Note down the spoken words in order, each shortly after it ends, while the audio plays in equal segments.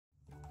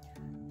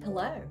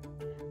Hello,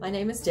 my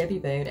name is Debbie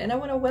Boone, and I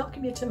want to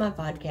welcome you to my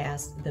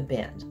podcast, The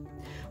Bend,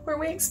 where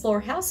we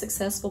explore how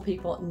successful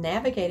people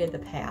navigated the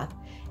path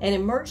and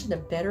emerged in a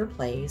better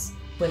place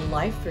when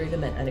life threw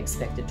them an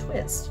unexpected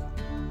twist.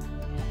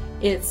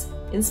 It's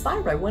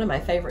inspired by one of my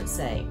favorite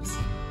sayings: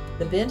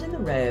 the bend in the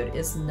road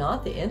is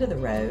not the end of the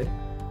road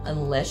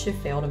unless you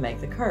fail to make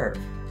the curve.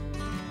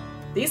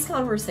 These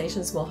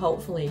conversations will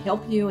hopefully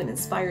help you and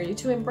inspire you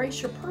to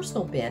embrace your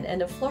personal bend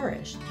and to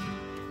flourish.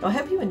 I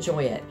hope you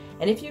enjoy it,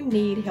 and if you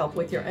need help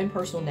with your own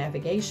personal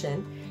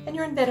navigation and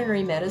you're in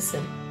veterinary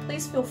medicine,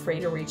 please feel free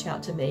to reach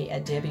out to me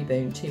at Debbie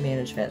Boone 2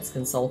 Managed Vets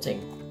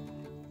Consulting.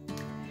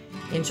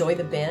 Enjoy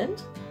the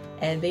bend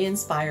and be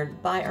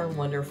inspired by our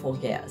wonderful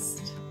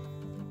guest.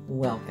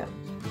 Welcome.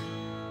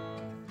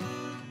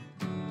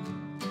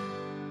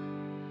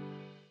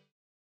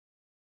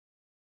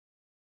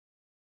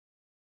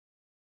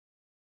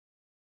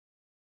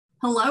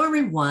 Hello,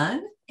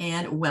 everyone,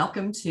 and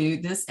welcome to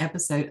this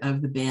episode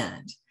of The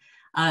Bend.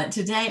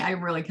 Today,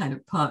 I'm really kind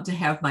of pumped to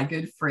have my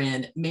good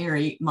friend,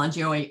 Mary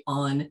Mongioi,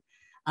 on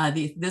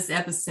this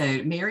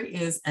episode. Mary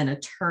is an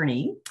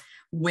attorney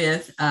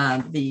with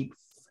the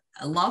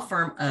law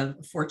firm of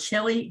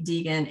Forchelli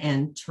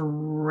Deegan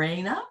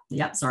Terrana.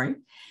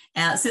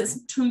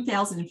 Since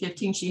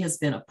 2015, she has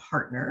been a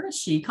partner.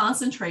 She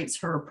concentrates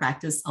her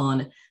practice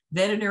on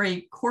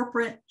veterinary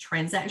corporate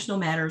transactional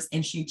matters,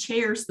 and she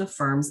chairs the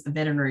firm's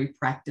veterinary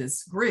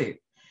practice group.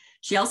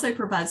 She also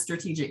provides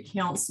strategic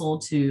counsel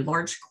to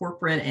large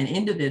corporate and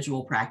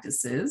individual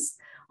practices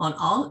on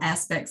all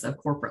aspects of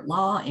corporate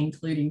law,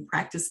 including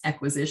practice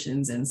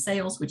acquisitions and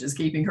sales, which is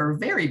keeping her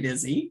very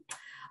busy,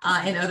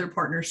 and other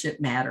partnership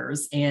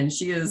matters. And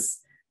she is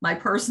my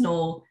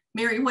personal,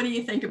 Mary, what do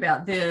you think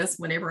about this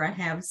whenever I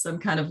have some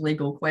kind of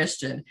legal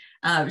question?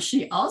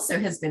 She also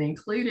has been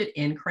included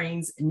in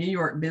Crain's New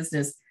York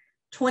Business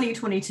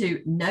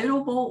 2022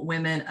 Notable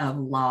Women of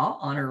Law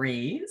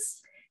honorees.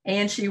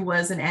 And she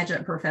was an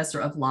adjunct professor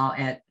of law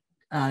at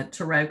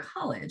Thoreau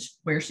College,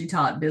 where she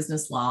taught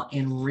business law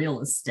and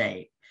real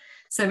estate.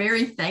 So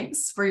Mary,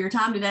 thanks for your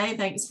time today.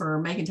 Thanks for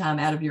making time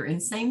out of your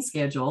insane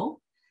schedule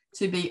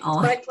to be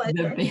on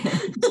The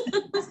Bend.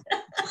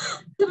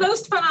 The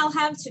most fun I'll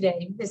have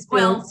today, Ms.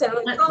 Boone.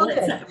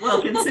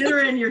 Well,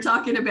 considering you're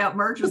talking about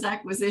mergers,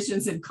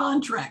 acquisitions, and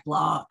contract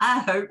law, I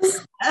hope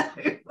so.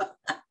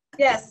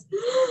 Yes.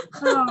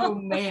 Oh,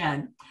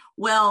 man.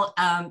 Well,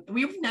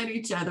 we've known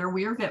each other.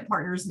 We are Vet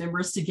Partners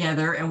members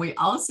together, and we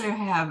also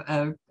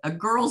have a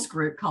girls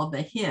group called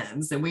the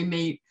Hens, and we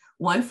meet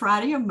one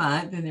Friday a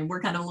month, and then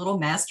we're kind of a little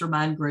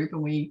mastermind group,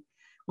 and we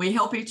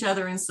help each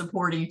other and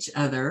support each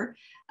other.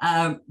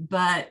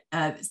 But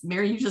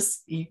Mary,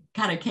 you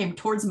kind of came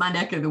towards my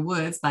neck of the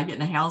woods by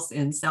getting a house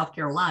in South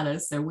Carolina,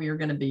 so we are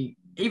going to be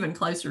even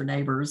closer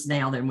neighbors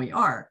now than we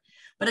are.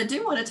 But I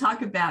do want to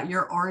talk about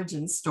your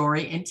origin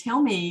story and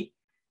tell me,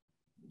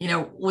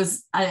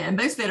 and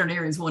most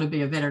veterinarians want to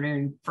be a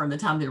veterinarian from the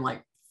time they're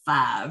like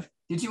 5.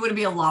 Did you want to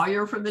be a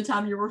lawyer from the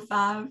time you were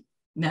 5?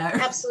 No,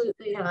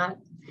 absolutely not.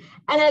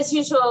 And as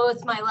usual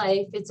with my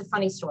life, it's a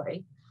funny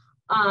story.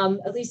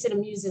 At least it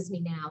amuses me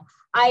now.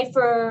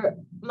 For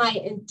my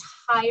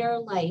entire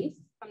life,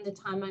 from the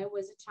time I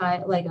was a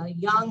child, like a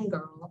young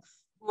girl,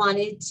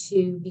 wanted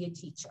to be a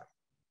teacher.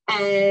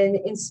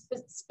 And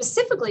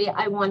specifically,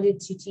 I wanted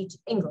to teach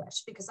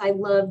English because I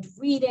loved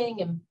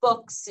reading and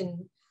books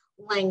and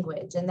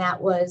language, and that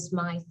was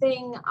my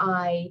thing.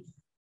 I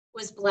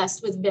was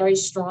blessed with very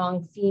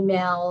strong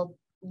female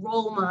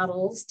role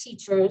models,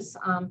 teachers,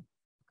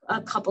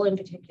 a couple in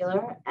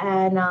particular,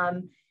 and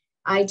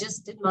I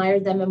just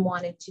admired them and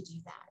wanted to do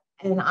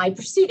that. And I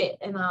pursued it,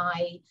 and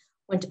I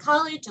went to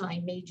college. I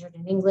majored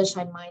in English.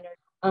 I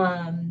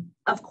minored.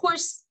 Of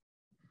course,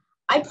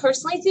 I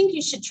personally think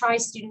you should try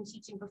student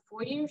teaching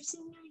before your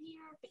senior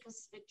year,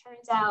 because if it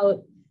turns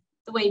out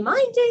the way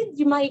mine did,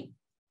 you might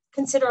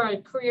consider a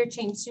career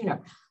change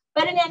sooner.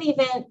 But in any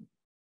event,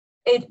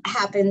 it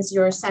happens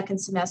your second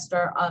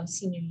semester of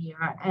senior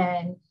year.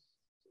 And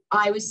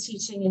I was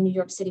teaching in New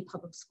York City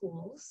public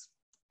schools.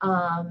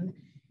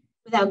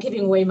 Without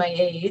giving away my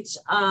age,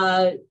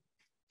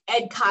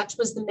 Ed Koch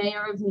was the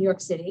mayor of New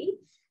York City.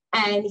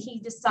 And he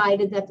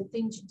decided that the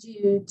thing to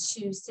do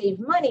to save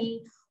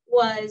money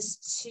was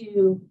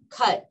to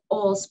cut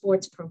all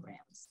sports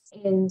programs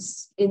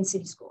in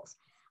city schools.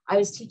 I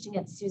was teaching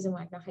at Susan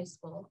Wagner High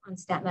School on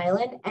Staten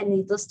Island, and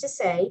needless to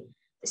say,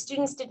 the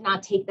students did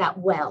not take that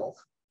well.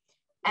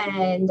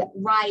 And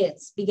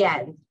riots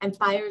began, and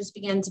fires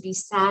began to be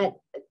set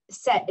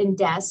in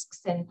desks,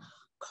 and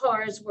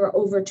cars were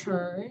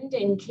overturned,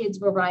 and kids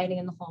were rioting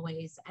in the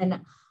hallways.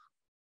 And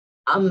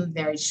I'm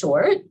very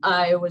short,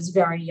 I was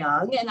very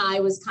young, and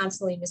I was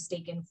constantly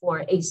mistaken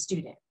for a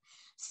student.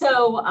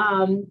 So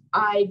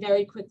I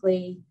very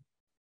quickly,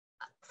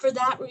 for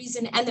that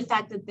reason, and the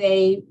fact that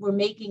they were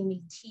making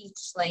me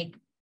teach like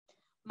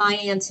my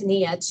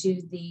Antonia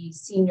to the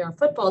senior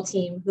football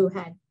team who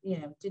had,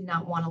 did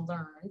not want to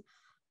learn.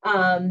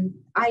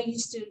 I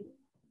used to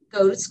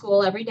go to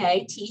school every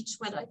day, teach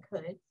what I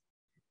could,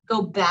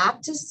 go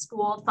back to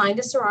school, find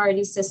a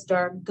sorority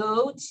sister,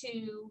 go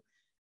to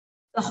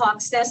the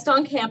Hawk's Nest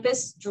on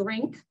campus,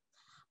 drink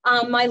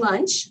my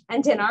lunch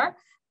and dinner,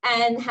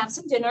 and have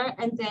some dinner,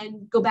 and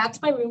then go back to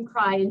my room,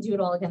 cry, and do it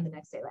all again the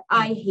next day. Like,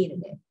 I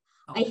hated it.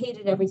 I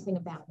hated everything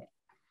about it.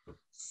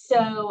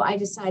 So I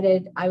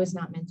decided I was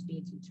not meant to be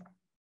a teacher.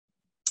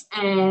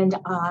 And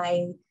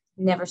I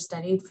never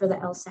studied for the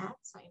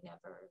LSATs. I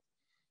never,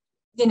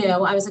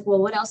 I was like,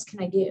 well, what else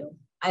can I do?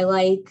 I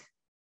like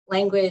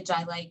language.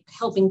 I like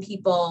helping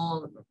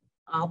people.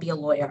 I'll be a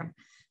lawyer.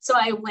 So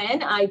I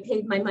went, I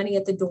paid my money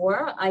at the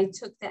door. I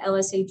took the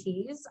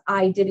LSATs.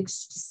 I did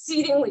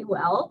exceedingly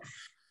well.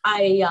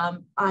 I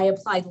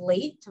applied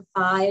late to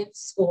 5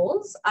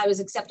 schools. I was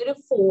accepted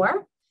at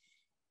 4,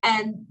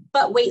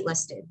 but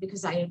waitlisted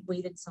because I had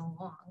waited so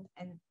long.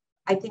 And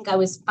I think I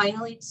was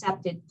finally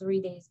accepted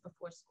 3 days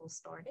before school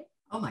started.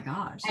 Oh my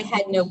gosh. I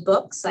had no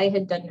books. I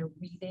had done no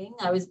reading.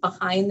 I was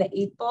behind the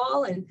 8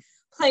 ball and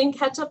playing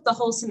catch up the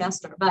whole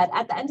semester. But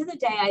at the end of the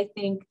day, I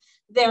think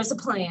there's a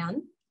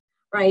plan,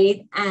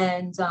 right?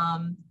 And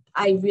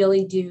I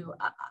really do,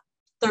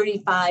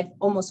 35,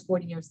 almost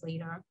 40 years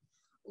later,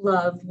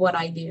 love what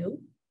I do.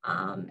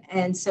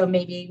 And so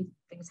maybe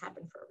things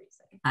happen for a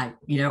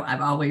reason.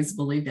 I've always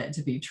believed that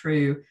to be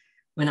true.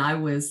 When I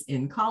was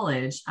in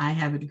college, I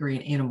have a degree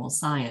in animal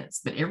science,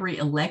 but every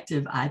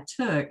elective I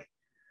took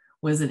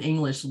was an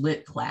English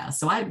lit class.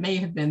 So I may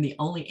have been the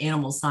only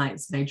animal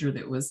science major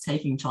that was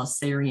taking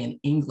Chaucerian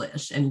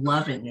English and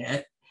loving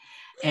it,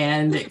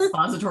 and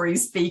expository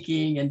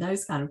speaking and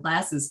those kind of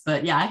classes.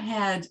 But yeah, I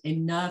had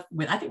enough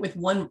I think with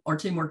 1 or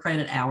 2 more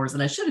credit hours,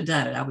 and I should have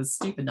done it. I was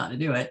stupid not to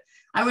do it.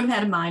 I would have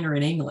had a minor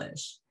in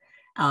English.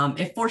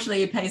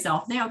 Fortunately, it pays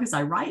off now because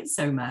I write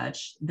so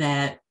much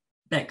that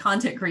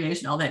content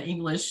creation, all that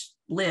English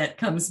lit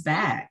comes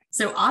back.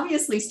 So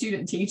obviously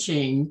student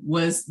teaching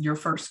was your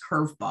first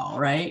curveball,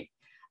 right?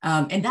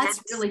 And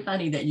that's really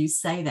funny that you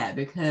say that,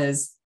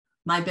 because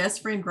my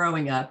best friend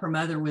growing up, her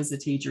mother was a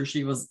teacher.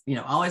 She was,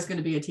 always going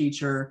to be a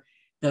teacher.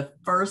 The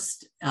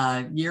first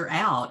year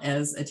out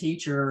as a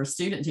teacher,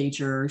 student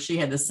teacher, she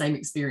had the same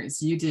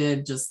experience you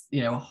did, just,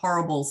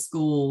 horrible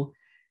school,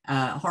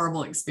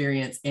 horrible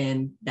experience.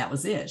 And that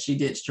was it. She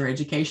ditched her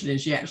education and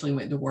she actually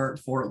went to work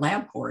for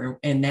LabCorp,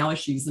 and now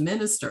she's a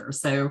minister.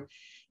 So,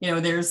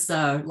 there's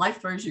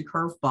life throws you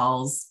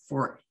curveballs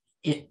for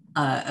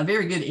a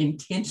very good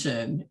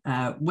intention.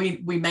 We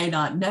may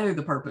not know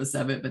the purpose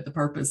of it, but the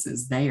purpose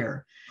is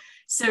there.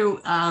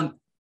 So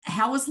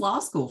how was law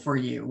school for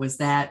you? Was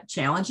that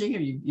challenging, or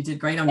you did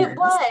great on your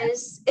exam?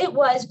 It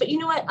was, but you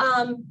know what?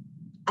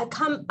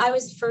 I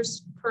was the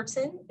first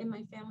person in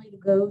my family to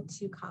go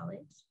to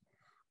college.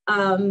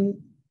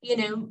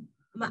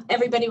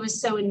 Everybody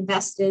was so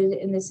invested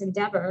in this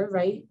endeavor,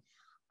 right?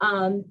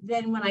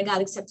 Then when I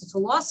got accepted to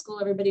law school,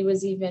 everybody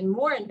was even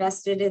more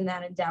invested in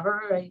that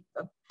endeavor. A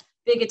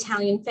big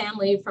Italian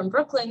family from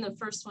Brooklyn, the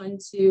first one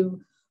to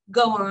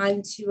go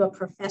on to a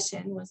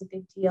profession, was a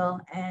big deal.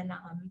 And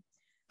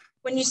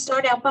when you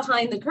start out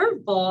behind the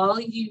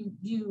curveball,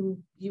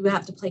 you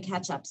have to play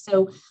catch up.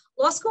 So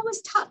law school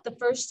was tough. The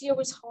first year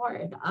was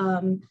hard.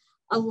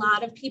 A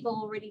lot of people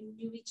already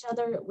knew each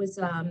other. It was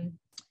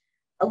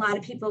a lot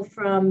of people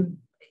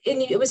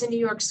it was a New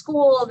York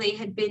school. They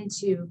had been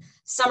to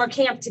summer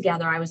camp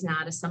together. I was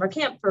not a summer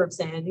camp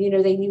person.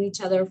 They knew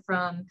each other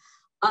from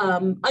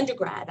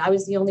undergrad. I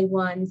was the only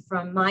one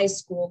from my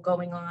school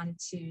going on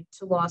to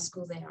law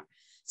school there.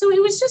 So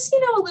it was just,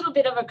 a little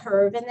bit of a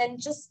curve. And then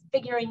just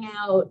figuring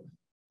out,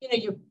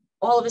 you're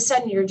all of a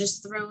sudden you're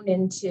just thrown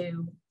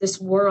into this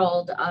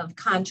world of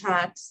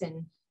contracts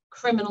and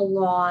criminal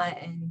law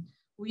and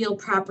real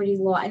property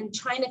law, and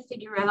trying to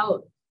figure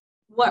out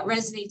what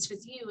resonates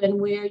with you and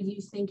where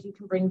you think you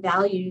can bring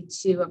value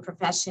to a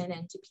profession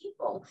and to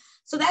people.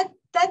 So that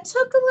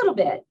took a little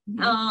bit.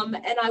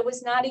 And I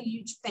was not a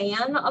huge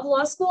fan of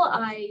law school.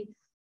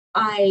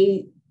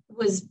 I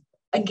was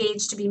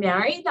engaged to be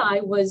married.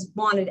 I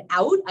wanted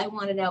out. I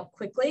wanted out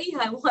quickly.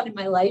 I wanted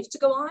my life to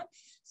go on.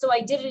 So I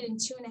did it in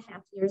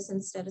 2.5 years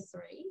instead of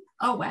 3.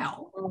 Oh,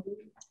 wow.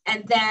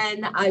 And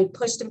then I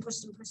pushed and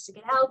pushed and pushed to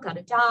get out, got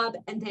a job.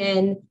 And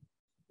then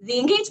the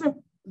engagement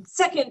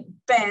second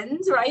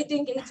bends, right? The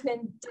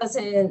engagement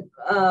doesn't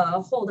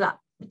hold up.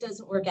 It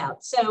doesn't work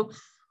out. So,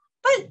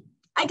 but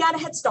I got a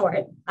head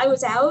start. I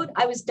was out,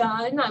 I was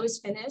done, I was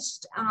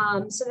finished.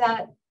 So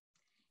that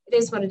it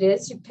is what it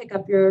is. You pick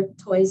up your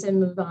toys and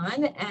move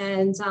on.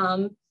 And,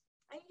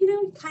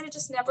 you kind of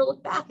just never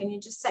look back, and you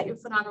just set your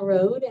foot on a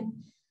road.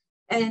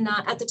 And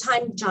at the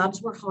time,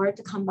 jobs were hard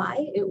to come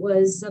by. It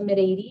was the mid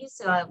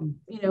 80s.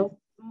 It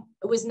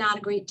was not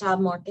a great job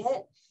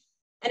market.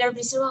 And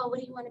everybody said, oh, what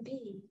do you want to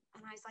be?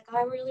 And I was like,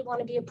 I really want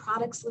to be a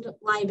products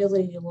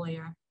liability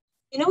lawyer.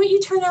 You know what you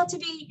turn out to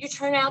be? You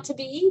turn out to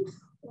be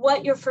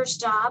what your first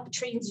job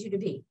trains you to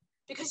be,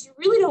 because you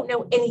really don't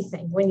know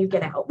anything when you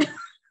get out.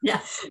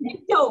 Yeah. You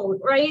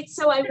don't, right?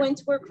 So I went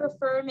to work for a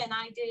firm, and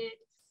I did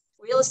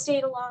real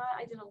estate a lot.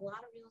 I did a lot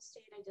of real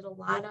estate. I did a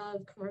lot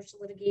of commercial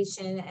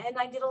litigation, and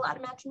I did a lot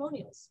of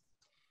matrimonials.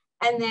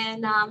 And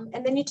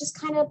then you just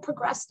kind of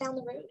progress down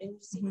the road and you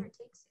see where it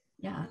takes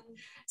you. Yeah.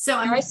 So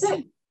I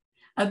said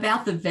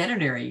about the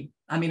veterinary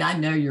I mean, I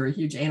know you're a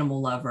huge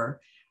animal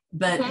lover,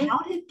 but Mhm. how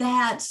did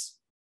that,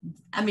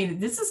 I mean,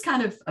 this is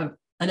kind of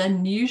an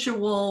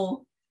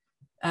unusual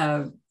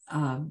uh,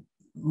 uh,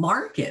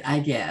 market, I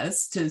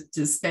guess,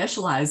 to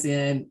specialize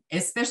in,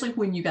 especially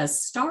when you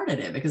guys started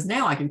it, because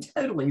now I can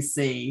totally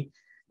see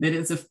that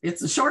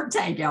it's a Shark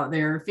Tank out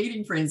there,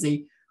 feeding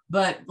frenzy.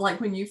 But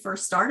like when you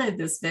first started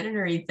this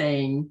veterinary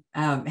thing,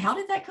 how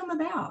did that come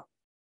about?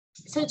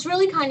 So it's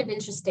really kind of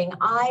interesting.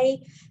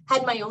 I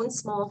had my own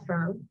small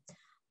firm.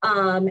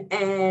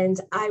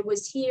 And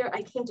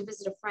I came to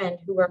visit a friend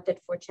who worked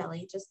at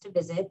Forchelli just to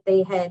visit.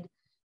 They had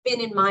been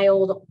in my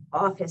old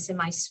office in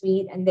my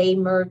suite, and they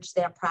merged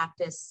their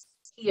practice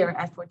here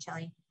at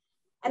Forchelli.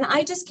 And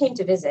I just came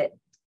to visit.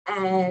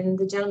 And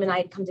the gentleman I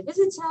had come to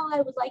visit said, "Oh, I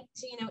would like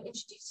to,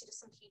 introduce you to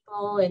some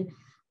people." And I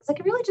was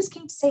like, "I really just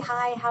came to say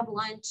hi, have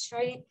lunch,"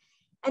 right?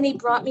 And he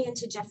brought me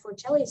into Jeff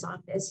Forcelli's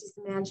office. He's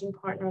the managing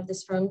partner of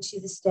this firm to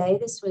this day.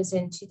 This was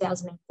in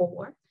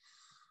 2004.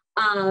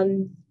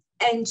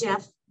 And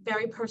Jeff,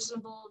 very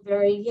personable,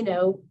 very,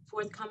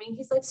 forthcoming.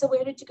 He's like, "So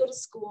where did you go to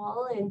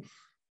school?" And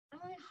I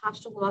went to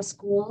Hofstra Law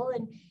School.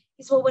 And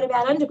he said, "Well, what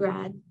about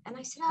undergrad?" And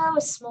I said, "Oh,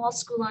 a small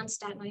school on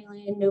Staten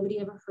Island. Nobody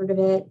ever heard of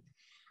it."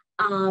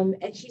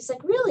 And he's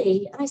like,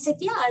 "Really?" And I said,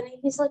 "Yeah." And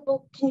he's like,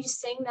 "Well, can you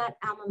sing that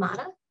alma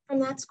mater from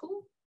that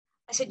school?"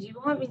 I said, "You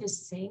want me to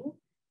sing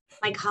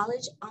my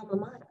college alma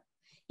mater?"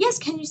 "Yes,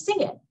 can you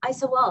sing it?" I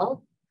said,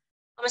 "Well,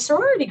 I'm a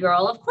sorority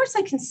girl. Of course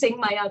I can sing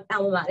my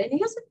alma mater." And he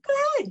goes, "Go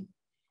ahead."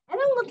 And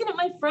I'm looking at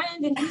my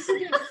friend, and he's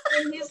looking at me,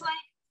 and he's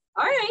like,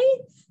 "All right."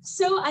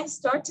 So I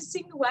start to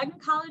sing the Wagner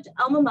College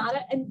alma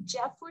mater, and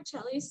Jeff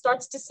Forcelli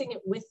starts to sing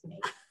it with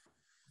me.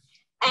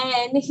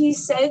 And he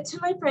said to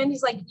my friend,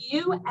 he's like,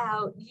 "You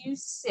out, you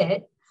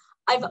sit.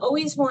 I've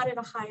always wanted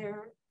to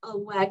hire a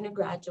Wagner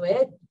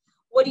graduate.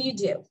 What do you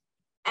do?"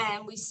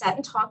 And we sat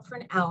and talked for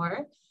an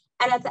hour.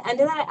 And at the end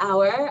of that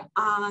hour,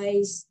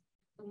 I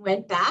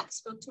went back,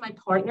 spoke to my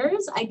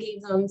partners. I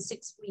gave them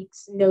 6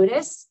 weeks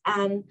notice.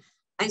 And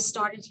I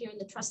started here in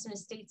the Trust and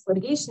Estates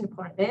Litigation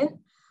Department,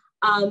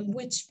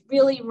 which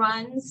really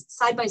runs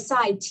side by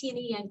side,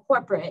 T&E and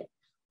corporate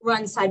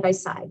run side by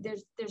side.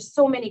 There's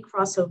so many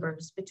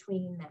crossovers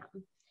between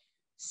them.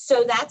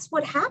 So that's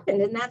what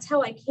happened. And that's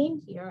how I came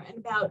here. And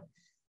about,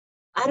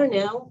 I don't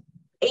know,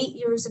 9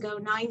 years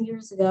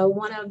ago,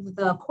 one of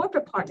the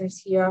corporate partners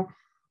here,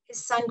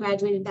 his son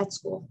graduated vet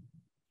school.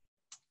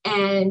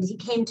 And he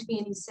came to me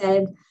and he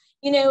said,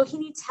 he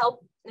needs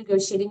help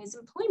negotiating his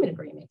employment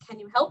agreement. Can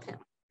you help him?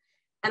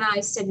 And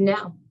I said,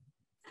 "No."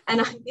 And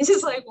he's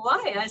just like,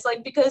 "Why?" I was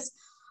like, "Because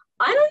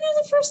I don't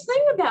know the first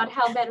thing about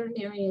how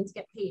veterinarians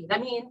get paid. I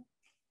mean,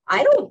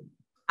 I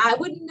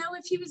wouldn't know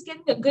if he was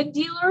getting a good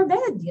deal or a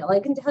bad deal. I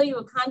can tell you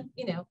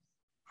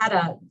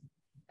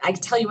I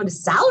can tell you what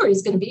his salary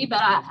is going to be,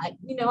 but I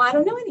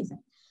don't know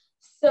anything."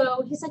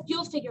 So he's like,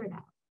 "You'll figure it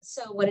out."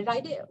 So what did I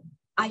do?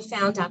 I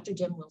found Dr.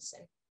 Jim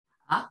Wilson.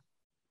 Ah.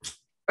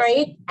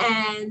 Right.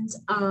 And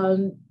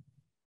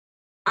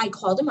I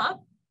called him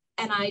up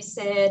and I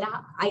said,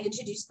 I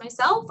introduced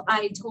myself.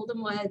 I told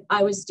him what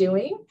I was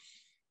doing.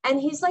 And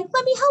he's like,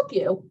 "Let me help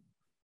you."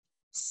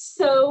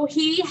 So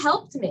he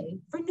helped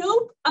me for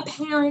no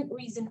apparent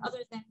reason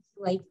other than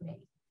he liked me.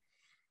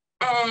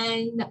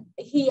 And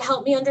he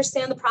helped me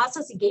understand the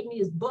process. He gave me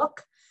his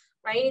book,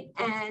 right?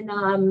 And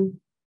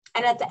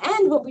at the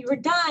end, when we were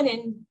done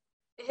and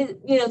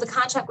the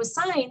contract was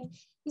signed,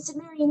 he said,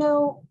 "Mary,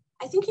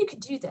 I think you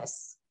could do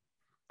this.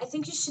 I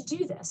think you should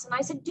do this." And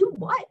I said, "Do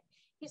what?"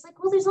 He's like,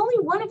 "Well, there's only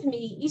one of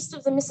me east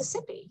of the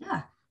Mississippi.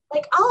 Yeah.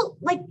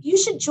 You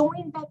should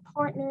join Vet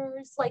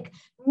Partners,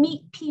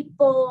 meet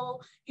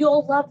people.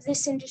 You'll love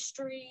this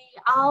industry.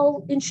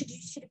 I'll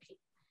introduce you to people."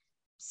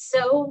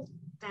 So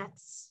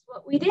that's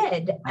what we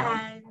did.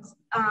 Wow.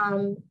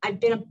 And I've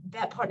been a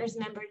Vet Partners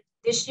member.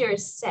 This year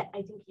is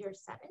I think year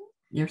 7.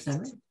 Year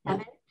 7.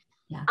 7.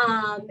 Yeah.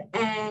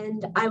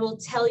 And I will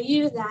tell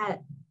you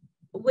that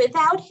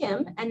without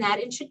him and that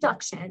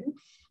introduction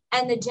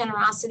and the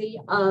generosity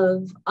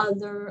of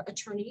other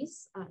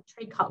attorneys,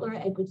 Trey Cutler,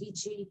 Ed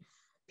Guidici,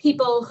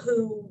 people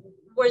who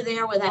were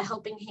there with a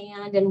helping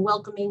hand and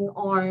welcoming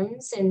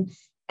arms, and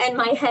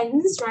my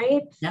hens,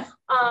 right? Yeah.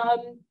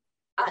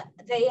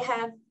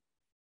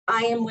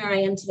 I am where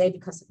I am today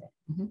because of it,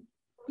 Mm-hmm.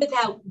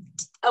 without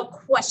a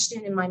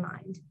question in my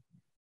mind.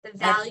 The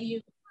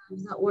value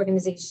of the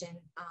organization,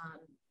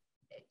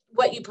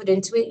 what you put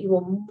into it, you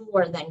will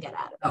more than get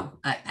out of it. Oh,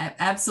 I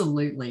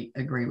absolutely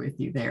agree with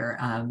you there.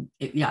 I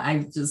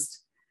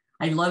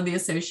love the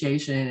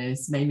association.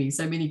 It's made me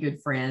so many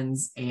good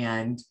friends,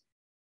 and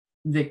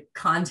the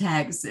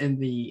contacts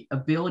and the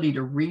ability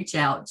to reach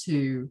out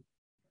to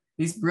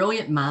these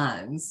brilliant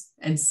minds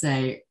and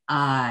say,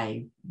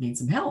 "I need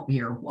some help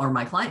here," or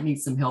 "My client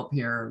needs some help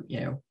here."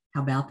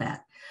 How about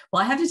that?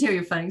 Well, I have to tell you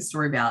a funny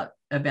story about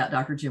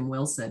Dr. Jim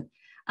Wilson.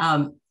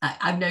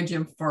 I've known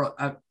Jim for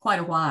quite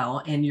a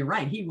while, and you're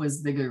right, he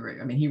was the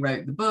guru. I mean, he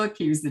wrote the book,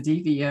 he was the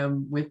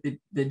DVM with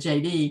the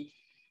JD.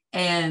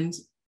 And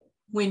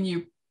when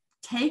you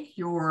take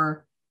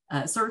your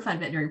certified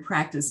veterinary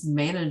practice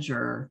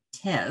manager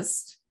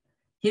test,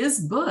 his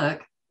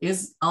book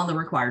is on the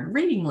required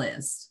reading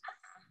list.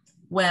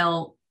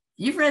 Well,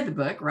 you've read the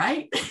book,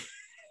 right?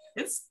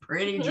 It's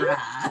pretty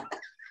dry.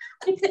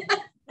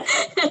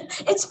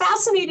 It's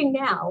fascinating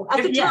now.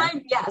 At the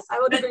time, yes, I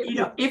would agree.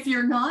 If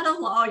you're not a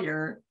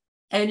lawyer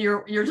and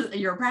you're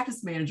a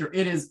practice manager,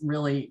 it is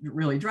really,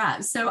 really dry.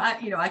 So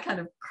I kind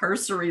of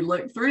cursory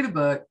looked through the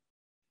book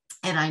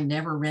and I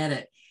never read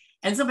it.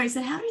 And somebody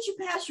said, "How did you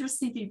pass your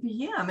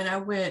CPPM?" And I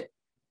went,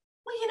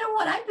 "Well, you know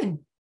what? I've been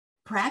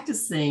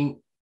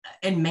practicing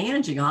and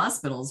managing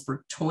hospitals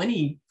for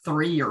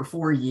 23 or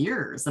 4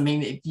 years. I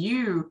mean, if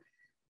you,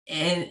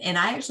 and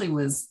I actually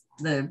was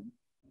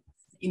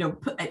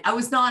I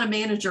was not a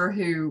manager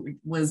who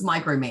was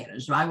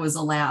micromanaged. I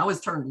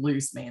was turned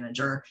loose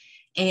manager.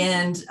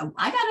 And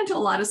I got into a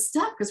lot of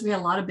stuff because we had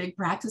a lot of big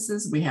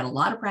practices. We had a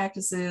lot of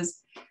practices.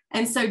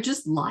 And so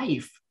just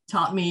life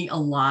taught me a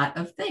lot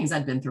of things.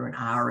 I'd been through an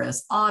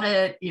IRS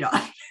audit,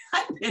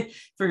 I've been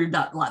through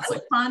lots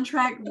of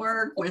contract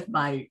work with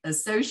my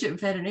associate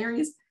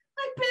veterinarians.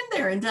 I've been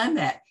there and done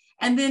that.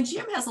 And then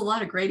Jim has a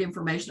lot of great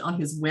information on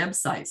his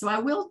website. So I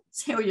will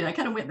tell you, I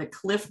kind of went the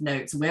Cliff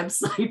Notes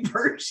website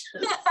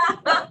version.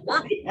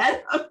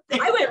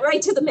 I went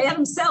right to the man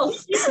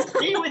himself.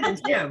 You went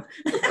to Jim.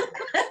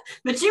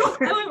 But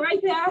I went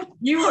right there.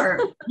 You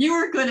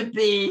were going to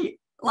be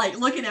like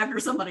looking after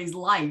somebody's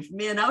life.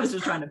 Man, I was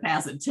just trying to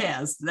pass a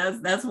test.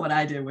 That's what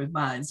I did with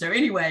mine. So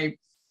anyway,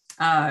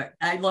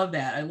 I love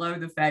that. I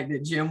love the fact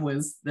that Jim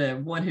was the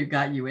one who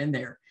got you in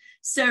there.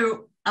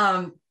 So,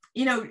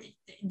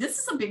 this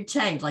is a big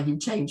change. Like, you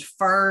changed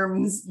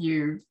firms,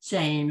 you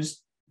changed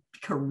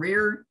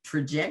career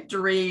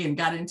trajectory and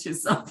got into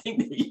something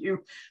that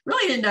you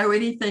really didn't know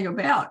anything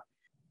about.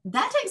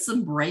 That takes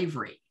some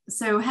bravery.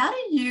 So how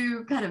do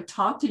you kind of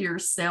talk to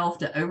yourself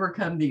to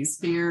overcome these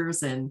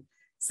fears and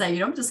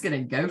say, I'm just going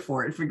to go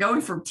for it? If you're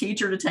going from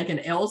teacher to take an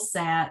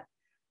LSAT,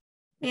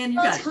 man,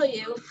 I'll tell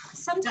you,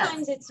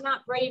 sometimes it's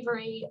not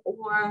bravery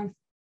or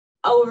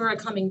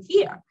overcoming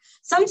fear.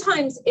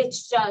 Sometimes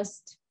it's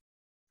just,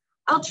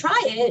 I'll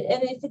try it.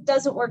 And if it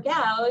doesn't work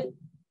out,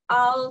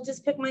 I'll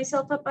just pick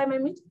myself up by my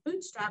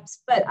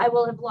bootstraps, but I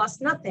will have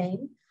lost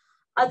nothing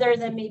other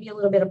than maybe a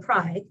little bit of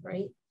pride,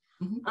 right?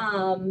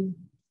 Mm-hmm.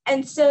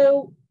 And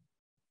so,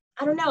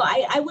 I don't know,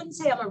 I wouldn't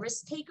say I'm a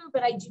risk taker,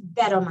 but I do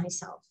bet on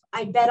myself.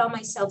 I bet on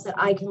myself that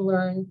I can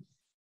learn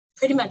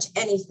pretty much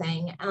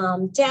anything,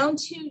 down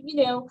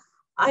to,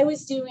 I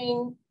was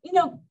doing,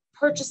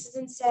 purchases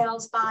and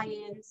sales,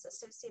 buy-ins,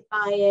 associate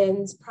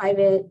buy-ins,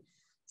 private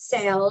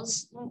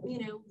sales,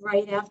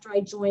 right after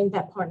I joined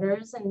Vet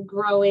Partners, and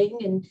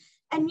growing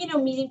and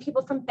meeting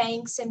people from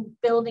banks and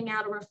building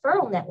out a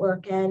referral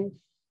network. And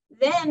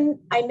then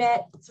I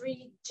met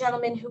 3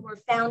 gentlemen who were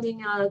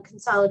founding a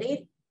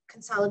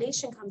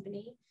consolidation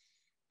company.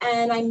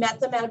 And I met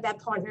them at a Vet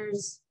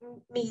Partners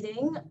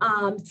meeting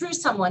through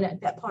someone at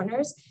Vet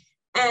Partners.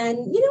 And,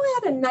 I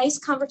had a nice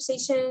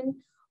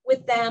conversation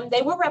with them.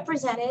 They were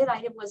represented.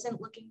 I wasn't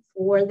looking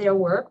for their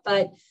work,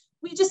 but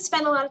we just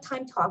spent a lot of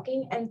time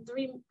talking. And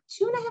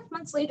 2.5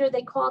 months later,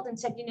 they called and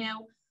said,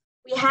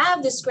 we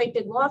have this great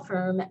big law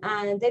firm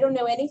and they don't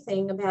know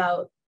anything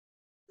about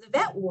the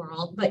vet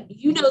world, but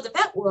the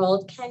vet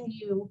world.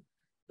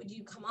 Would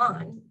you come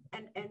on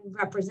and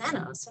represent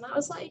us? And I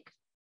was like,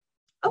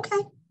 okay,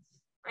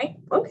 right?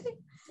 Okay.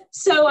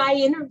 So I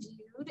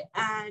interviewed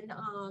and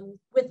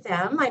with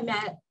them,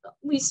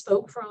 we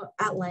spoke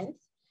at length.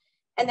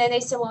 And then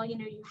they said, well,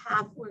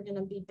 we're going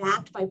to be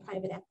backed by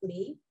private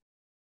equity.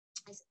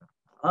 I said,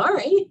 all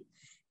right.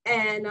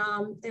 And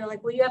they're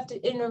like, well, you have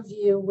to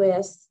interview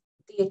with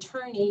the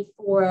attorney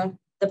for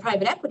the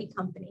private equity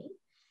company.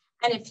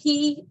 And if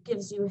he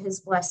gives you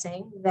his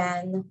blessing,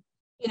 then,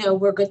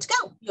 we're good to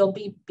go. You'll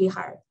be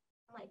hired.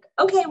 I'm like,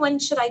 okay, when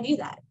should I do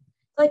that?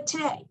 Like,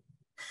 today.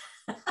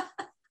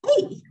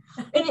 Hey.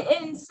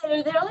 And so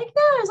they're like,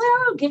 no, I was like,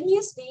 oh, give me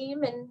a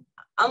steam. And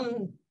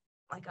I'm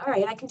like, all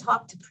right, I can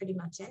talk to pretty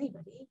much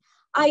anybody.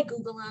 I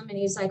Google him, and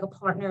he's like a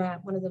partner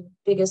at one of the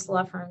biggest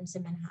law firms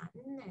in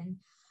Manhattan. And,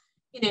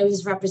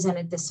 he's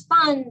represented this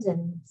fund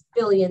and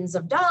billions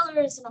of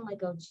dollars. And I'm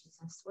like, oh,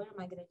 Jesus, what am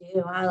I going to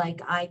do?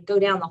 I go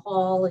down the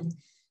hall and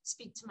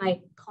speak to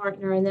my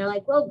partner, and they're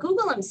like, well,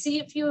 Google him, see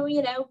if you,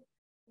 know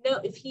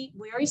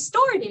where he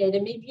started,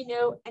 and maybe,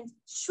 and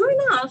sure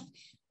enough,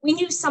 we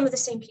knew some of the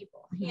same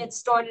people. He had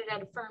started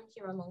at a firm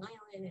here on Long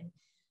Island. And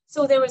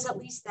so there was at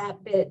least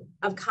that bit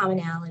of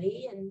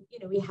commonality. And,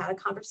 we had a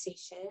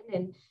conversation,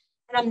 and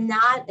I'm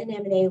not an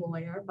M&A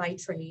lawyer by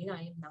trade.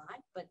 I am not,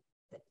 but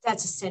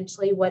that's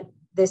essentially what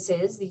this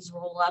is. These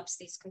roll-ups,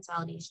 these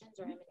consolidations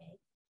are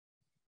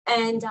M&A.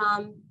 And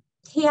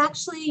he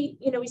actually,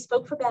 we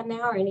spoke for about an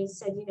hour, and he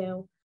said,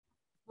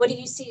 what do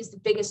you see as the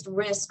biggest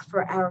risk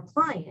for our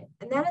client?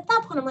 And then at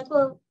that point, I'm like,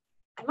 well,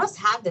 I must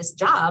have this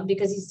job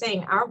because he's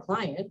saying our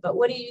client, but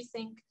what do you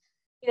think,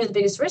 the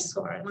biggest risks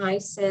are? And I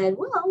said,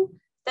 well,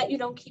 that you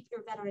don't keep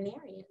your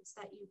veterinarians,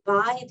 that you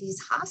buy these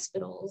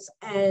hospitals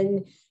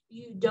and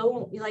you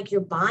don't,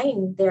 you're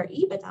buying their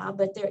EBITDA,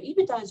 but their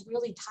EBITDA is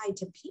really tied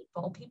to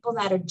people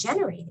that are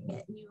generating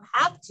it. And you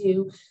have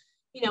to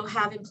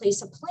have in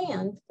place a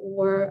plan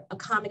for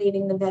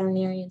accommodating the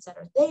veterinarians that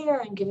are there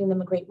and giving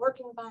them a great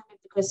working environment,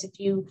 because if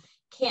you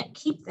can't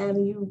keep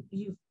them,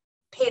 you've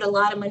paid a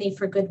lot of money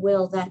for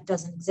goodwill that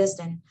doesn't exist,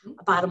 and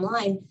a bottom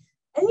line.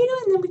 And,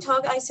 and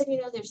then I said,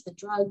 there's the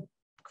drug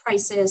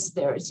crisis,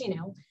 there's,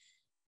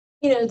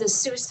 the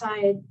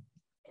suicide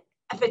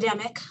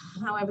epidemic,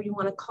 however you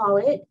want to call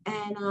it.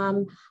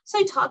 And so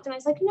I talked, and I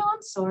was like,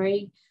 I'm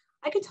sorry,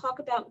 I could talk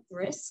about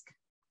risk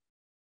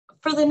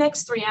for the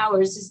next 3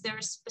 hours. Is there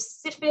a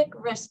specific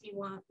risk you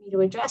want me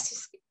to address?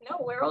 He's like,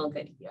 no, we're all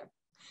good here.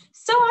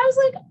 So I was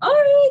like, all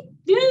right,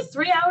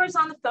 3 hours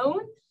on the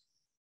phone.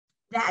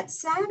 That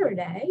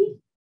Saturday,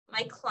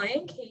 my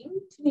client came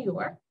to New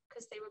York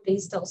because they were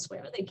based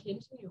elsewhere. They came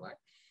to New York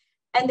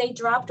and they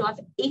dropped off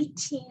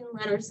 18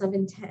 letters of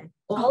intent,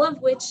 all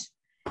of which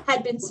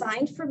had been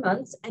signed for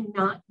months and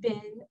not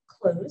been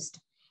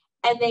closed.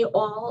 And they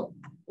all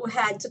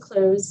had to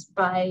close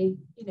by,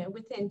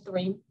 within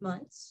 3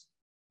 months.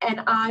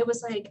 And I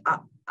was like,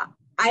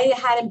 I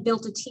hadn't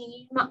built a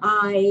team.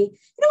 I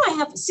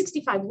have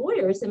 65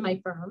 lawyers in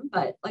my firm,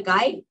 but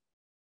I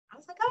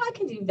was like, I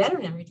can do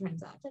veterinary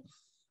transactions.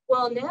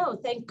 Well, no,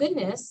 thank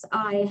goodness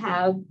I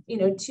have,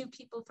 2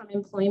 people from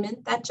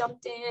employment that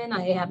jumped in.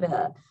 I have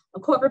a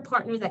corporate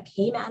partner that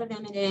came out of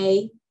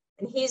M&A,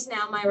 and he's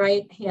now my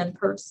right-hand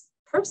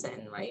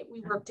person, right?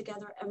 We work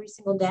together every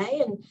single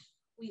day, and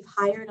we've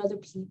hired other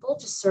people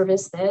to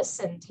service this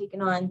and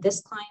taken on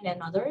this client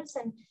and others.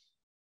 And,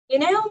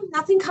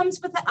 nothing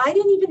comes with it. I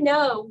didn't even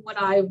know what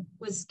I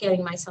was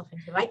getting myself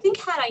into. I think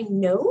had I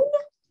known,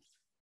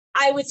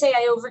 I would say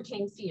I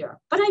overcame fear,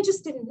 but I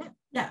just didn't know.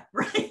 Yeah,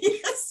 right.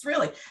 Yes,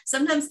 really.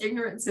 Sometimes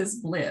ignorance is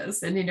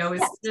bliss. And,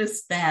 it's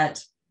just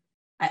that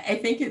I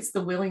think it's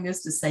the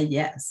willingness to say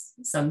yes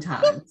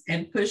sometimes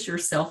and push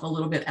yourself a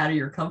little bit out of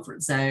your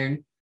comfort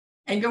zone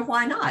and go,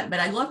 why not? But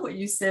I love what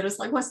you said. It's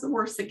like, what's the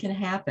worst that can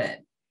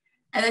happen?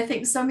 And I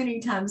think so many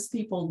times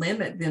people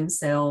limit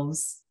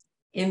themselves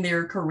in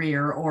their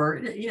career or,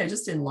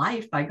 just in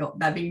life by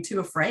being too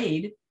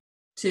afraid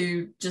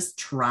to just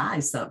try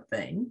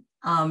something.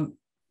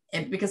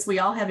 Because we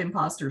all have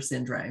imposter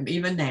syndrome,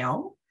 even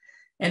now.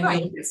 And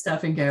we look at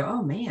stuff and go,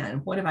 oh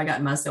man, what have I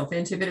gotten myself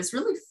into? But it's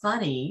really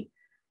funny.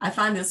 I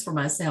find this for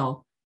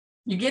myself.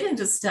 You get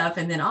into stuff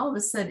and then all of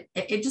a sudden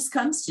it just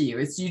comes to you.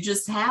 You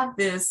just have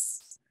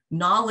this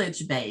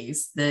knowledge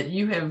base that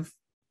you have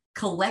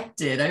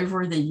collected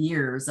over the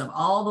years of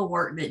all the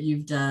work that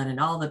you've done and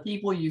all the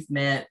people you've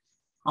met,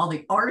 all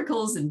the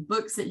articles and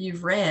books that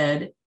you've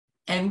read.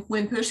 And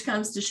when push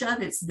comes to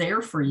shove, it's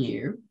there for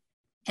you.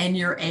 And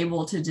you're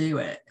able to do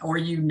it, or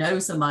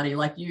somebody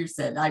like you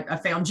said. I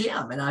found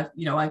Jim, and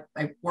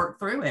I worked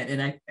through it,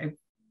 and I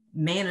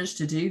managed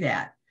to do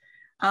that.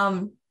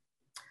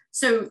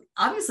 So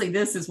obviously,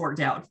 this has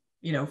worked out,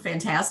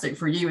 fantastic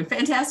for you and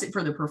fantastic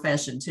for the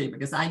profession too,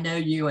 because I know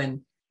you,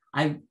 and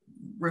I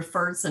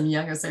referred some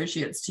young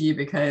associates to you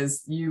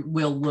because you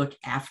will look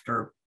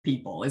after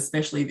people,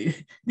 especially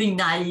the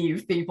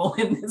naive people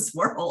in this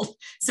world.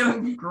 So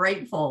I'm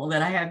grateful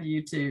that I have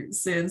you to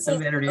send some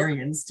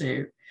veterinarians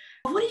to.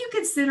 What do you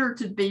consider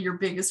to be your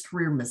biggest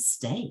career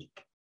mistake?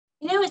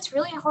 It's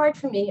really hard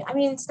for me. I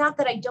mean, it's not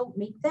that I don't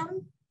make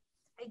them.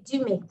 I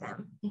do make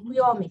them. Mm-hmm. We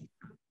all make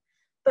them.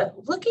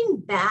 But looking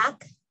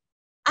back,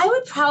 I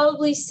would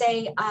probably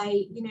say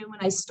when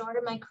I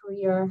started my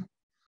career,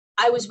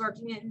 I was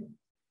working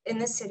in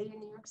the city, in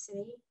New York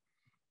City.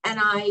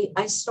 And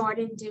I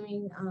started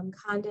doing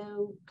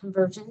condo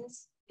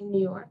conversions in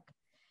New York.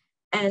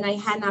 And I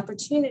had an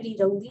opportunity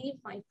to leave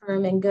my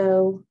firm and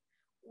go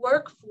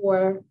work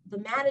for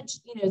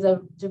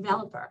the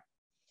developer.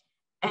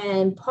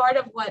 And part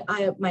of what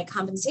my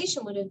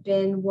compensation would have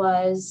been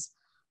was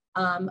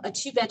a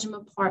 2-bedroom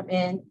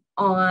apartment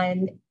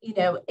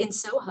in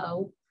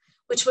Soho,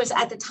 which was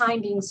at the time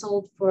being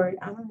sold for,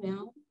 I don't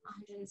know,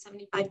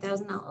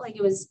 $175,000. Like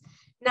it was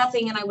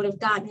nothing. And I would have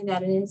gotten it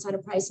at an insider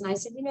price. And I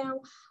said,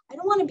 I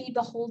don't want to be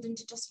beholden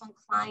to just one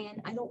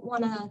client. I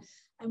want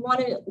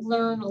to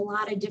learn a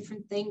lot of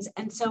different things.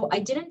 And so I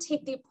didn't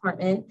take the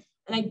apartment.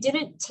 And I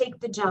didn't take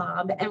the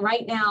job. And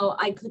right now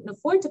I couldn't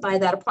afford to buy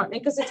that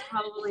apartment because it's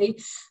probably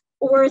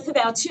worth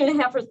about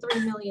 $2.5 or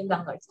 $3 million.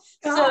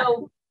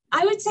 So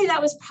I would say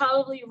that was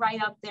probably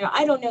right up there.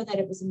 I don't know that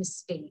it was a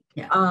mistake.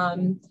 Yeah.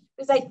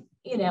 Because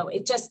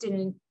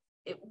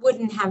it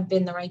wouldn't have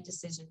been the right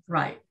decision.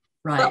 Right.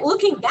 But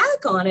looking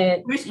back on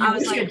it, I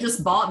was like,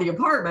 just bought the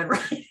apartment,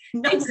 right?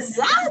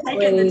 Exactly.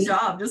 Taking the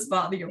job, just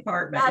bought the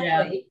apartment.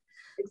 Exactly.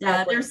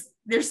 Yeah.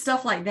 There's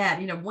stuff like that.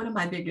 One of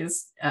my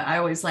biggest, I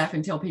always laugh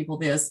and tell people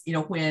this,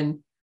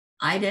 when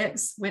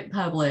IDEX went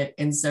public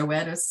and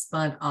Zoetis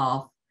spun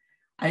off,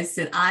 I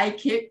said, I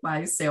kick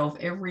myself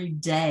every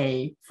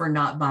day for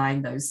not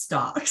buying those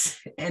stocks.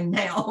 And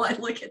now I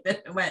look at them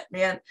and went,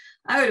 man,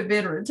 I would have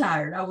been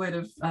retired. I would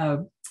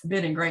have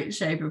been in great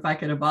shape if I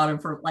could have bought them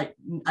for like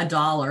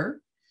 $1.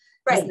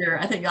 Right.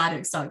 I think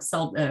IDEX stock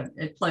sold,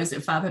 it closed at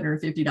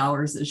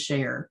 $550 a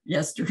share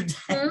yesterday.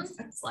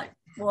 Mm-hmm. It's like,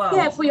 whoa.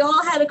 Yeah, if we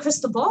all had a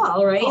crystal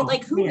ball,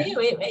 right? Who knew?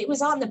 It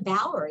was on the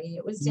Bowery.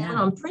 It was down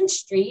on Prince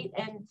Street.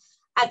 And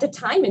at the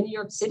time in New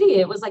York City,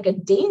 it was like a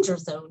danger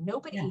zone.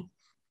 Nobody,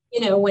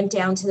 went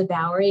down to the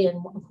Bowery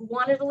and who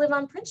wanted to live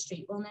on Prince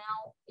Street. Well,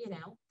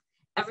 now,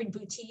 every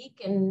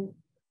boutique and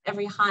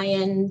every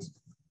high-end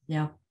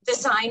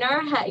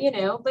designer,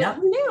 but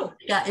who knew?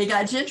 It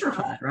got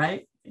gentrified,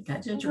 right? It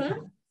got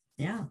gentrified.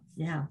 Mm-hmm.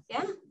 Yeah.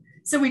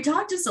 So we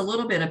talked just a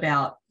little bit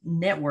about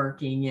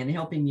networking and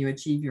helping you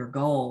achieve your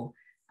goal.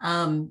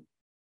 And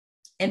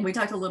we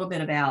talked a little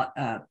bit about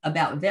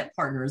vet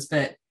partners,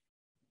 but,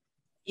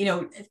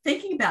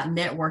 thinking about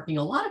networking,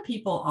 a lot of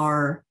people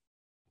are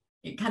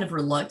kind of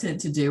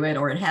reluctant to do it,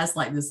 or it has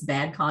like this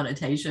bad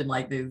connotation,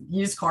 like the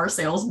used car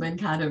salesman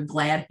kind of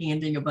glad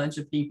handing a bunch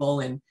of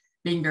people and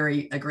being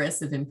very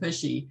aggressive and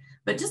pushy.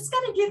 But just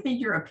kind of give me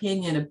your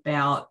opinion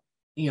about,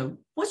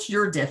 what's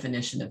your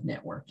definition of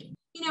networking?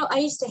 I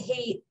used to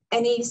hate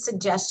any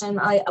suggestion.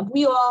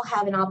 We all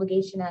have an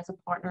obligation as a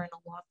partner in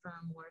a law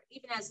firm, or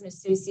even as an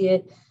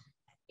associate.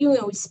 We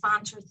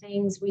sponsor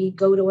things, we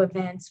go to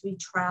events, we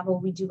travel,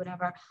 we do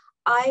whatever.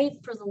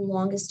 For the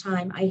longest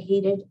time, I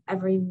hated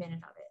every minute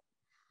of it.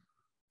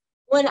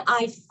 When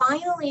I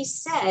finally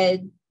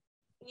said,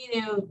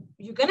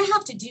 you're going to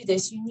have to do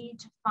this, you need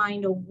to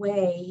find a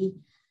way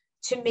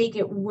to make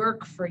it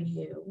work for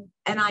you.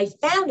 And I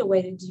found a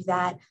way to do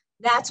that.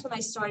 That's when I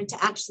started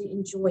to actually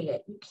enjoy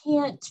it. You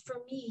can't,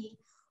 for me,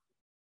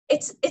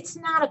 it's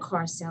not a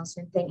car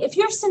salesman thing. If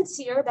you're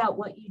sincere about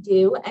what you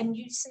do and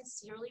you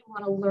sincerely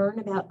want to learn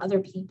about other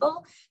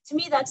people, to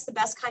me, that's the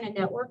best kind of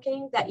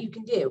networking that you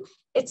can do.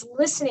 It's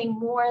listening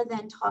more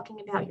than talking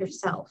about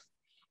yourself.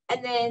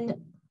 And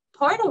then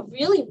part of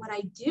really what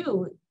I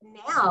do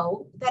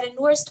now that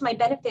inures to my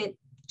benefit,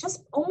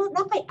 just almost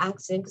not by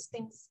accident, because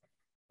things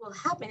will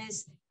happen,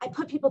 is I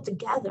put people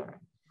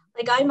together.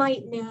 Like I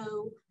might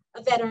know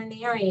a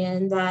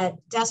veterinarian that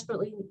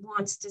desperately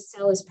wants to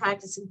sell his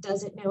practice and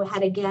doesn't know how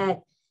to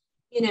get,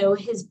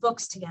 his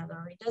books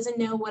together. He doesn't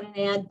know what an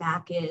ad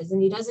back is,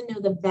 and he doesn't know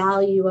the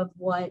value of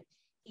what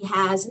he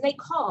has. And they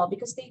call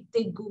because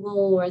they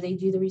Google or they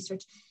do the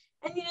research.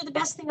 And, the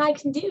best thing I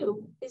can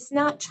do is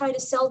not try to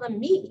sell them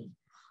me.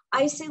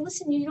 I say,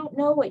 listen, you don't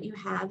know what you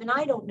have, and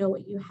I don't know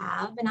what you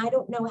have, and I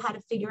don't know how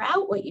to figure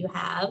out what you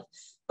have,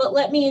 but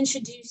let me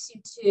introduce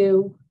you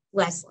to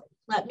Leslie.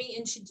 Let me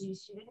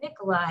introduce you to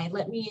Nikolai.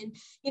 Let me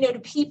to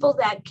people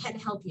that can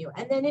help you.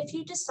 And then if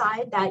you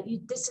decide that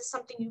this is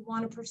something you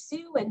want to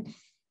pursue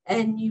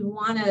and you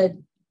want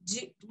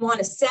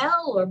to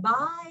sell or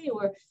buy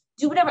or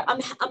do whatever,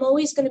 I'm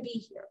always going to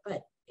be here.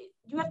 But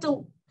you have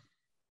to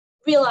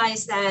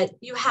realize that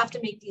you have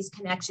to make these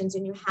connections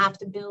and you have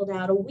to build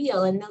out a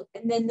wheel. And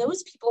then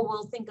those people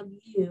will think of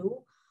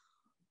you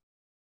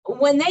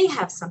when they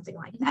have something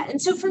like that.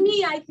 And so for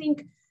me, I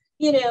think,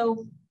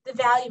 the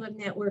value of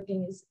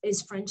networking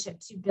is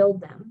friendships. You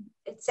build them.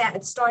 It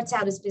starts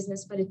out as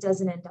business, but it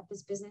doesn't end up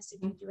as business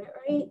if you do it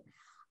right.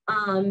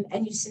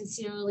 And you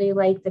sincerely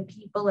like the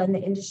people and the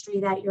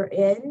industry that you're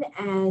in.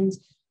 And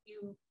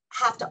you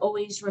have to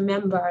always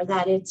remember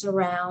that it's a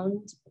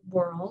round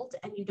world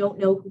and you don't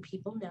know who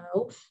people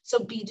know. So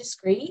be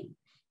discreet.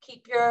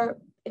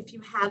 If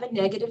you have a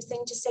negative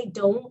thing to say,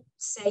 don't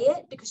say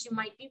it because you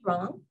might be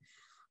wrong.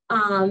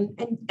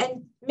 And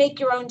make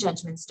your own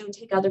judgments. Don't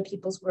take other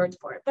people's words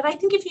for it. But I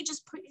think if you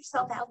just put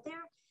yourself out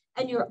there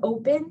and you're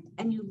open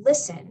and you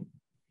listen,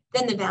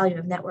 then the value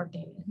of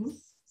networking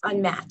is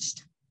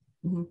unmatched.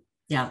 Mm-hmm.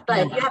 Yeah.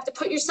 But you have to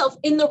put yourself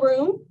in the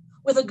room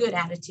with a good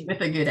attitude.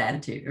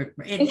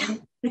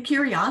 And the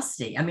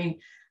curiosity. I mean,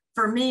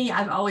 for me,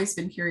 I've always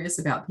been curious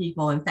about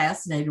people and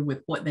fascinated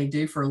with what they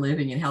do for a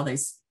living and how they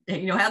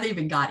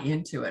even got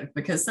into it,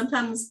 because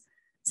sometimes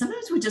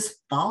we just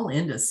fall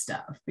into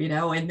stuff,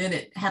 and then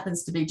it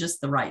happens to be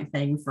just the right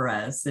thing for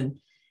us. And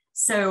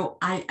so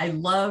I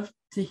love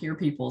to hear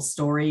people's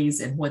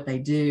stories and what they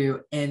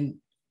do. And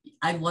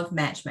I love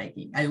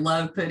matchmaking. I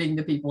love putting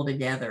the people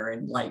together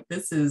and like,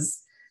 this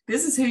is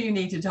who you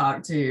need to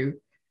talk to.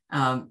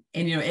 And,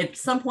 at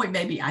some point,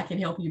 maybe I can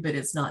help you, but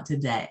it's not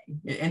today.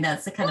 And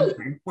that's the kind of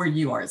where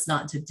you are. It's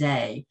not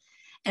today.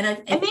 And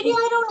maybe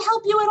I don't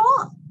help you at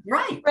all.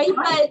 Right.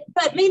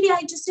 But maybe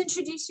I just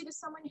introduce you to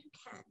someone who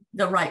can.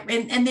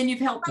 And then you've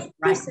helped them,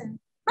 right?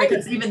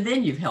 Because even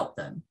then you've helped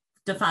them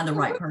to find the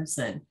right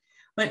person.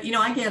 But,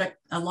 I get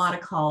a lot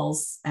of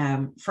calls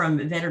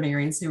from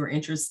veterinarians who are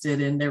interested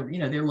in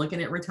they're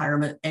looking at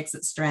retirement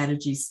exit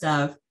strategy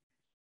stuff.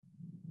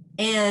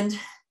 And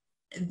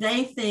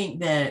they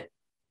think that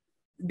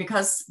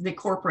because the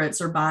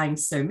corporates are buying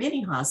so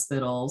many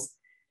hospitals,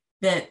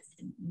 that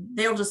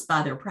they'll just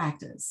buy their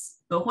practice.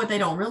 But what they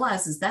don't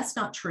realize is that's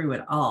not true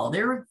at all.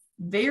 There are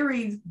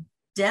very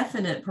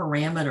definite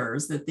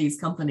parameters that these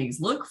companies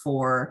look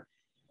for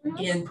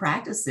in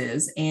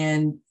practices.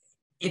 And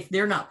if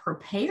they're not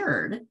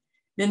prepared,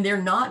 then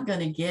they're not going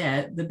to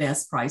get the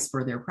best price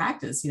for their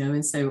practice,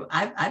 And so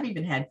I've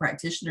even had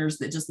practitioners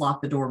that just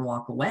lock the door and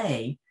walk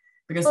away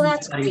because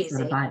nobody's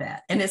going to buy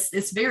that. And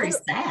it's very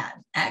sad,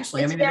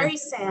 actually. It's very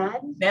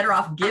sad. Better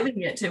off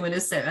giving it to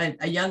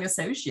a young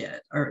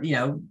associate or,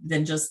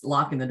 than just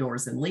locking the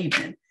doors and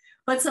leaving.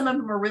 But some of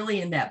them are really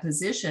in that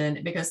position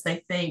because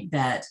they think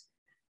that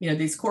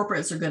these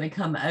corporates are going to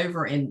come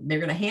over and they're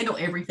going to handle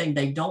everything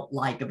they don't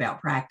like about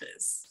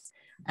practice.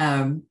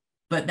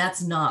 But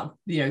that's not,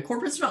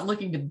 corporates are not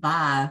looking to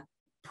buy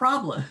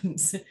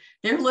problems.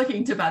 They're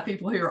looking to buy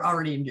people who are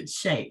already in good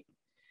shape.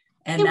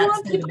 And they that's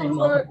want people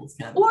who are,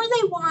 or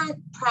they want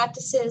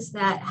practices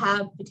that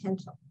have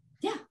potential.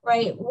 Yeah.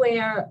 Right.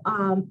 Where,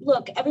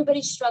 look,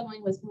 everybody's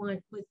struggling with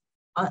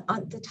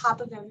on the top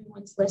of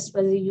everyone's list,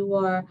 whether you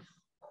are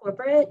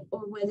corporate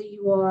or whether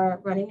you are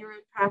running your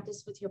own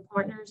practice with your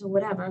partners or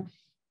whatever,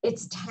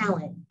 it's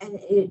talent and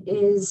it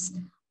is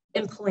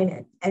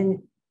employment,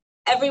 and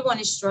everyone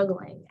is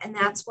struggling. And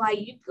that's why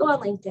you go on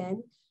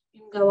LinkedIn,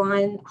 you can go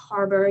on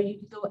Harbor, you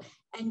can go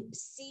and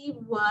see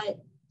what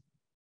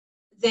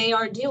they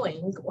are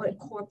doing, what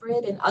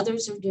corporate and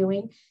others are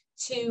doing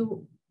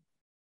to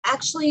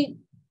actually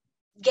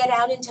get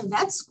out into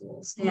vet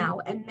schools now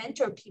and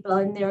mentor people,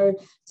 and they're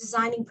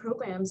designing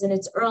programs, and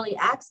it's early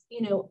acts,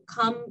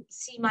 come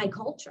see my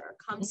culture,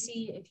 come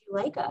see if you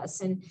like us.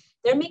 And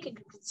they're making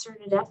a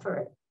concerted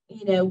effort,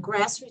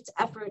 grassroots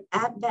effort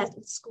at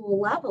vet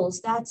school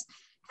levels. That's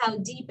how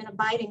deep and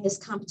abiding this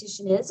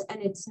competition is,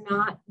 and it's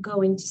not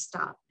going to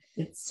stop.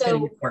 It's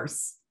going to get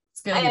worse.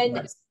 It's going to get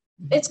worse.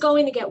 It's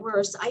going to get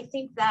worse. I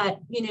think that,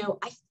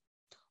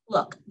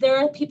 look, there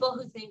are people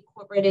who think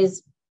corporate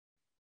is,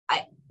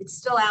 it's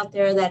still out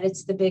there that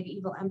it's the big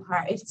evil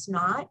empire. It's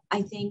not.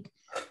 I think,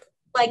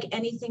 like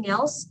anything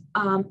else,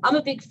 I'm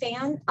a big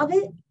fan of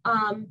it.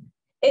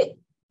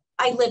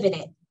 I live in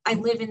it. I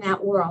live in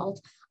that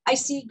world. I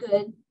see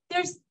good.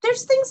 There's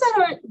things that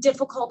are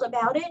difficult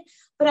about it,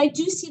 but I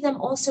do see them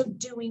also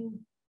doing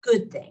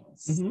good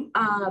things.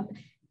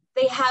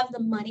 They have the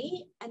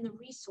money and the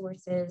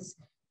resources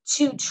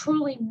to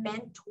truly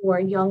mentor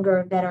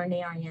younger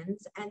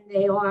veterinarians, and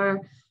they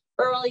are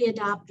early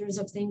adopters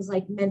of things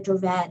like Mentor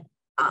Vet,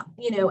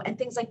 and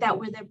things like that,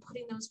 where they're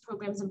putting those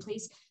programs in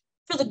place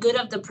for the good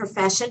of the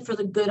profession, for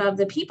the good of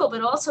the people,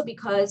 but also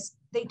because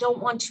they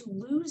don't want to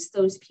lose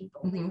those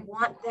people. They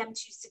want them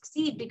to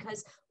succeed,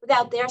 because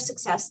without their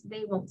success,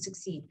 they won't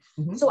succeed.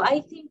 So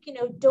I think,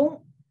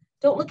 don't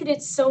look at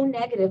it so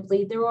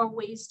negatively. There are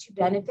ways to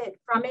benefit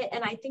from it.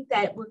 And I think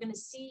that we're going to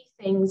see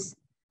things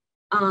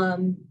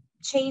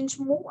change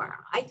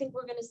more. I think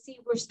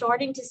we're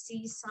starting to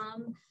see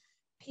some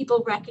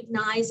people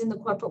recognize in the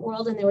corporate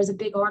world, and there was a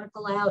big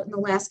article out in the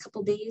last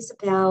couple of days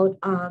about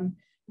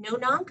no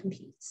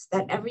non-competes,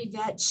 that every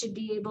vet should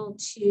be able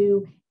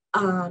to,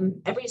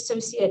 every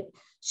associate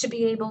should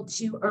be able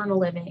to earn a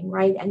living,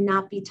 right, and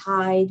not be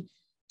tied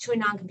to a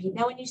non-compete.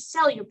 Now, when you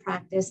sell your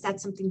practice,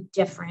 that's something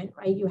different,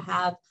 right? You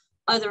have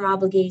other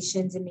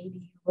obligations, and maybe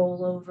you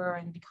roll over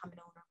and become an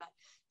owner, but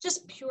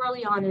just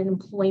purely on an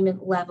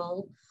employment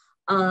level,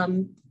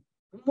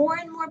 more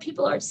and more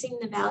people are seeing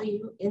the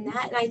value in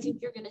that. And I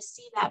think you're going to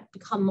see that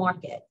become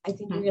market. I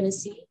think you're going to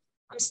see,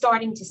 I'm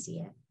starting to see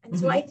it. And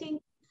so I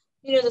think,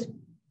 the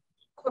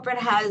corporate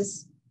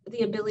has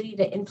the ability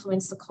to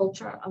influence the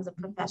culture of the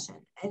profession,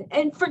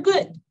 and for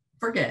good.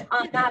 For good.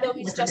 Not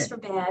always just for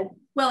bad.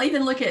 Well,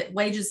 even look at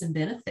wages and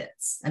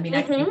benefits. I mean,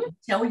 I can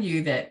tell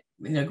you that,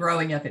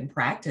 growing up in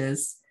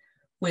practice,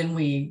 when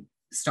we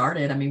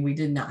started, I mean, we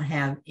did not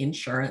have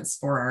insurance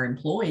for our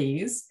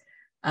employees.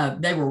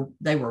 They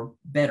were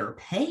better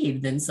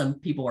paid than some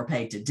people are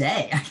paid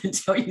today. I can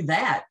tell you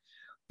that,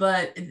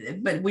 but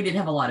we didn't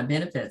have a lot of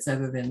benefits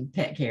other than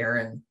pet care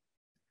and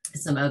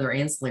some other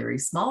ancillary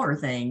smaller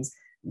things.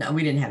 No,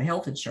 we didn't have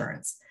health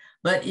insurance.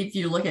 But if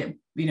you look at,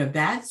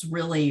 that's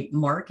really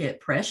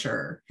market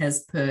pressure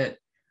has put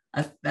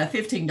a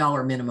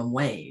 $15 minimum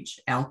wage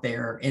out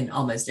there in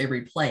almost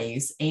every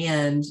place,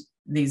 and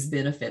these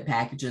benefit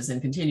packages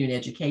and continuing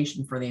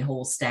education for the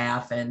whole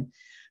staff, and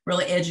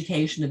really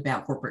education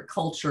about corporate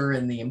culture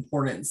and the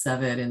importance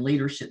of it, and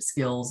leadership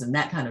skills and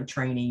that kind of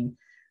training.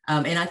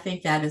 And I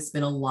think that has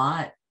been a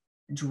lot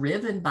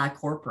driven by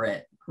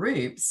corporate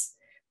groups,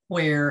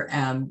 where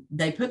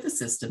they put the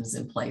systems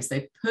in place,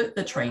 they put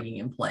the training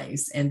in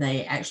place, and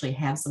they actually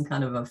have some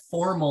kind of a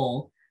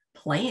formal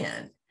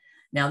plan.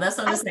 Now, that's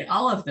not to say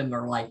all of them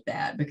are like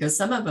that, because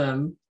some of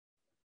them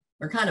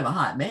are kind of a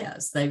hot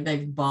mess.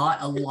 They've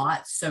bought a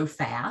lot so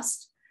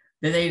fast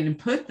that they didn't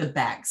put the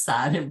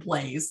backside in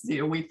place.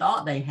 We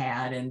thought they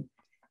had,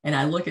 and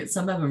I look at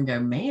some of them and go,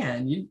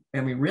 man,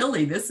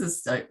 really, this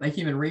is a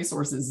human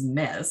resources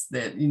mess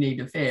that you need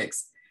to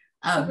fix.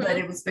 But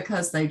it was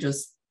because they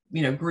just,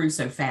 grew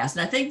so fast.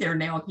 And I think they're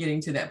now getting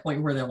to that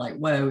point where they're like,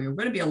 whoa, we're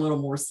going to be a little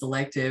more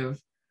selective.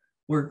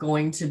 We're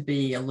going to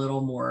be a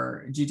little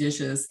more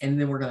judicious, and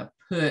then we're going to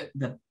put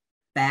the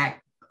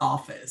back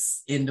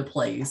office into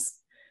place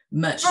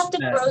much have to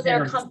grow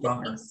their companies.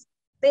 Stronger.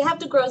 They have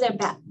to grow their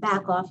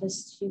back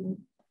office to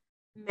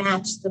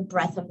match the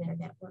breadth of their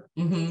network.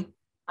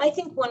 I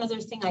think one other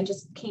thing I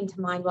just came to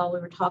mind while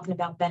we were talking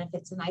about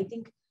benefits, and I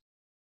think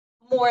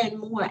more and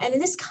more,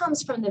 and this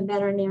comes from the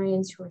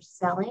veterinarians who are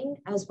selling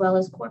as well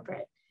as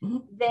corporate,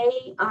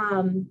 they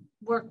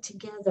work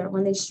together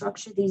when they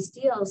structure these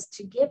deals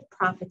to give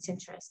profits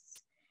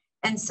interests.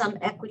 and some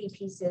equity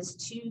pieces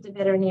to the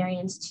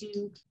veterinarians,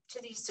 to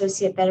the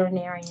associate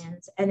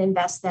veterinarians, and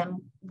invest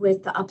them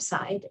with the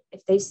upside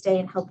if they stay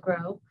and help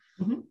grow.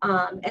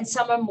 And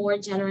some are more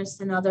generous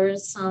than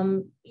others.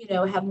 Some,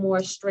 have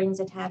more strings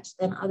attached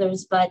than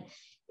others, but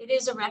it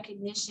is a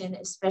recognition,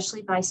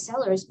 especially by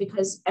sellers,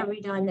 because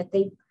every time that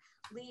they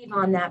leave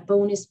on that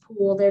bonus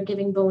pool, they're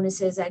giving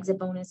bonuses, exit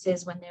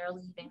bonuses when they're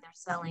leaving, they're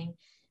selling,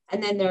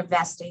 and then they're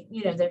vesting,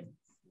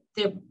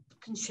 they're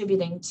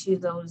contributing to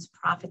those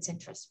profits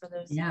interest for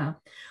those. Yeah.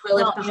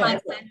 Well,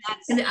 behind them.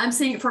 And I'm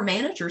seeing it for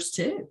managers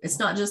too. It's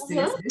not just the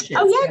associates.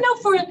 Oh yeah, no,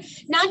 for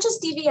not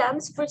just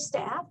DVMs, for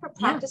staff, for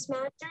practice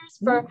managers,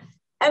 for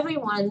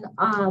everyone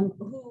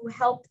who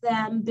help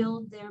them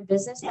build their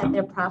business that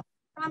they're profiting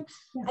from.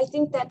 I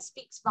think that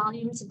speaks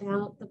volumes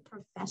about the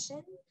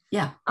profession.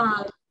 Yeah.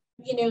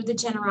 The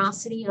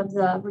generosity of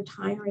the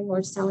retiring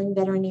or selling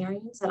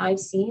veterinarians that I've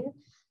seen.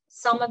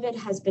 Some of it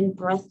has been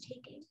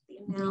breathtaking, the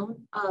amount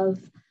of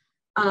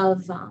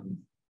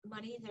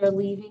money they're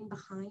leaving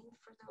behind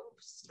for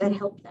those that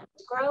help them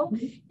grow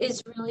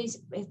is really,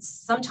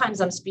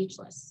 sometimes I'm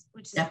speechless,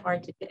 which is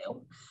hard to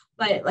do.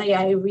 But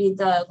I read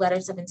the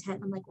letters of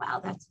intent, I'm like,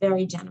 wow, that's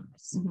very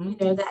generous,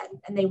 that,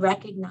 and they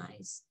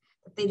recognize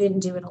that they didn't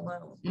do it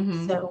alone.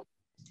 So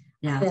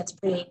that's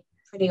pretty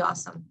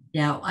awesome.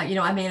 Yeah.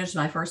 I managed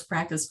my first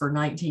practice for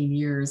 19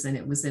 years, and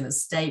it was in a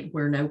state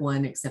where no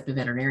one except a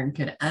veterinarian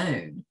could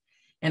own.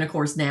 And of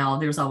course, now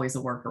there's always a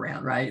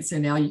workaround, right? So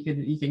now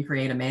you can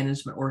create a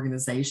management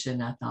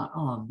organization. I thought,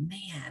 oh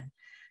man,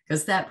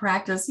 because that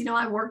practice,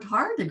 I worked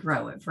hard to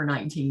grow it for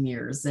 19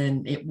 years,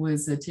 and it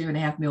was a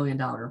 $2.5 million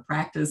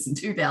practice in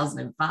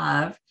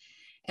 2005.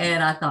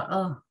 And I thought,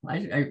 oh,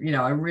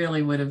 I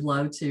really would have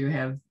loved to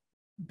have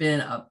been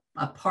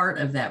a part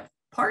of that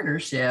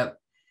partnership.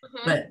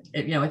 But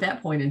at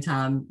that point in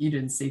time, you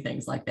didn't see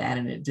things like that,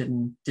 and it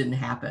didn't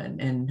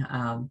happen. And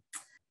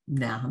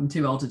now I'm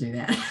too old to do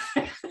that.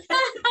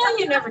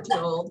 You're never too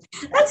old.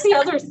 That's the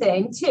other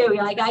thing too.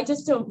 I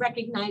just don't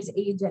recognize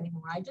age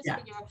anymore. I just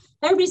figure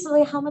everybody's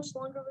like, how much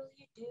longer will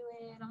you do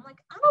it? I'm like,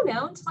 I don't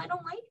know, until I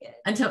don't like it.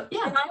 And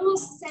I will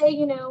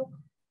say,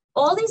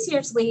 all these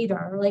years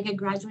later, I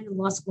graduated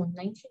law school in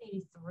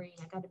 1983.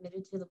 I got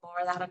admitted to the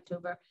bar that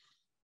October.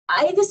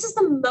 This is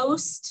the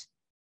most,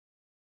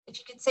 if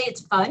you could say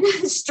it's fun,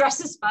 stress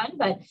is fun,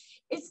 but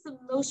it's the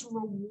most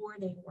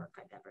rewarding work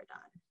I've ever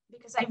done,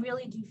 because I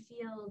really do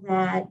feel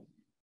that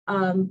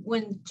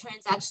when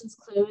transactions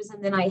close,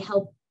 and then I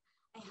help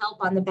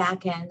on the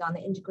back end, on the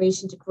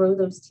integration to grow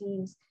those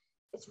teams,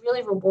 it's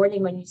really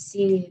rewarding when you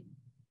see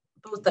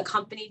both the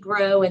company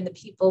grow and the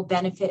people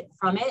benefit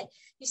from it.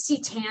 You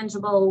see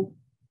tangible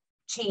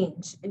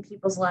change in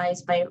people's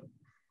lives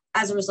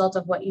as a result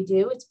of what you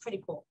do. It's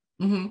pretty cool.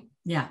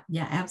 Yeah,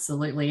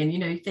 absolutely. And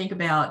you think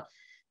about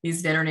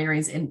these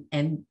veterinarians,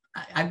 and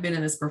I've been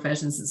in this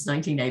profession since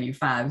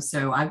 1985.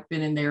 So I've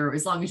been in there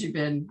as long as you've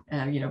been,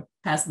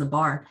 passing the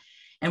bar,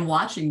 and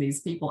watching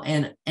these people,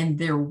 and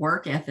their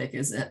work ethic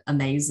is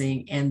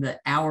amazing, and the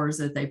hours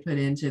that they put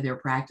into their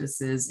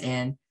practices,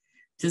 and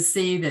to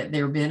see that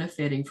they're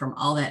benefiting from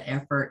all that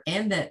effort,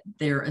 and that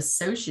their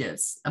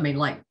associates,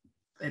 like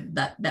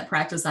that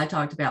practice I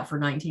talked about for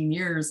 19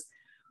 years,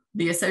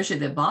 the associate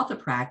that bought the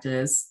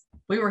practice,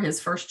 we were his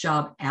first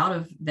job out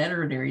of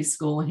veterinary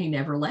school, and he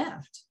never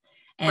left.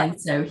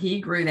 And so he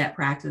grew that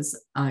practice,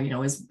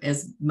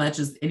 as much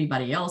as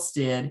anybody else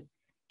did.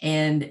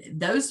 And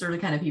those are the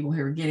kind of people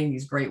who are getting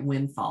these great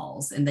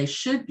windfalls, and they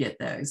should get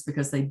those,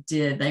 because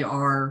they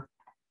are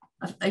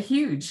a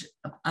huge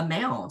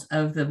amount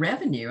of the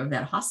revenue of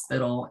that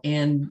hospital.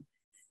 And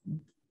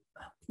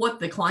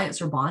what the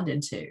clients are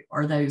bonded to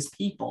are those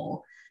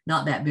people,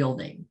 not that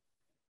building.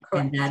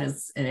 Correct. And that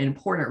is an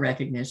important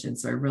recognition.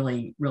 So I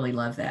really, really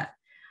love that.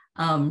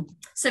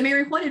 So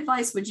Mary, what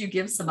advice would you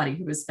give somebody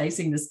who is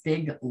facing this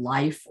big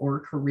life or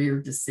career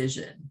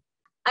decision?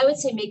 I would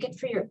say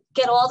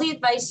get all the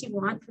advice you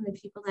want from the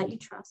people that you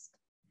trust.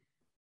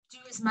 Do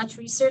as much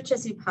research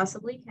as you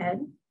possibly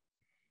can,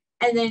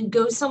 and then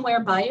go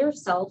somewhere by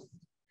yourself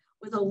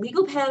with a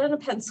legal pad and a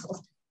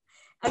pencil,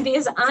 and be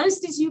as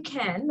honest as you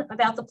can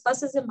about the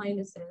pluses and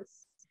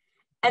minuses.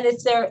 And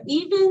if they're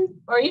even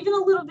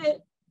a little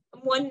bit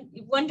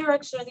one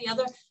direction or the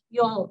other,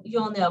 you'll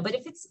know. But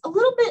if it's a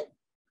little bit,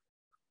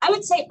 I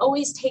would say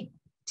always take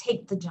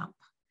the jump,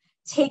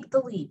 take the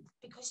leap,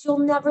 because you'll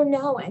never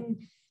know. And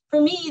for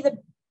me, the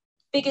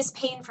biggest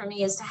pain for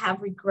me is to have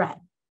regret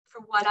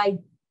for what I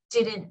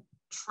didn't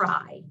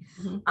try.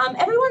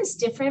 Everyone's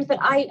different, but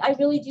I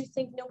really do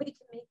think nobody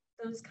can make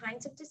those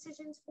kinds of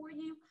decisions for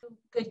you.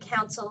 Good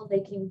counsel,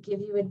 they can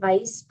give you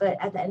advice, but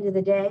at the end of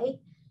the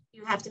day,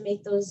 you have to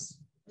make those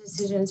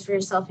decisions for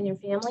yourself and your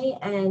family,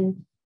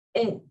 and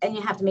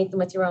you have to make them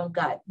with your own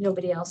gut.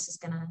 Nobody else is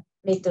going to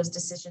make those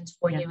decisions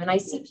for you. And I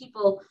see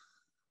people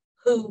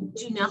who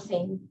do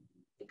nothing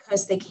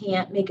because they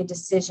can't make a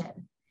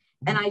decision.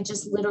 And I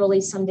just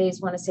literally some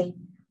days want to say,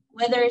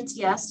 whether it's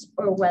yes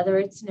or whether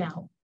it's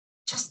no,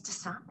 just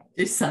decide.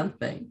 Do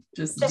something.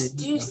 Just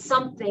do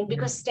something,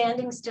 because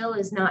standing still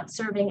is not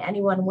serving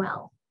anyone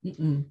well.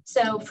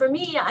 So for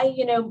me,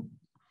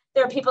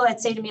 there are people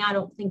that say to me, I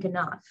don't think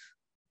enough.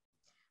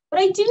 But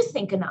I do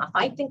think enough.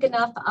 I think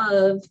enough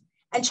of,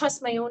 and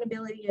trust my own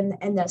ability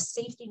and the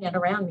safety net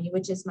around me,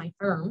 which is my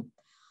firm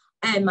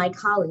and my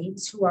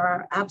colleagues who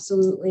are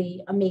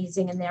absolutely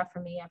amazing and there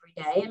for me every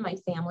day, and my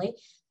family,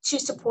 to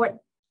support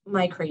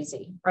my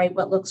crazy, right?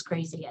 What looks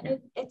crazy. And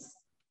it's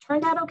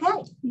turned out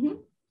okay. Mm-hmm.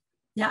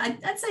 Yeah,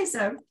 I'd say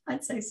so.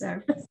 I'd say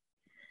so.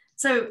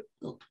 So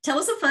tell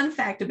us a fun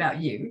fact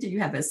about you. Do you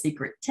have a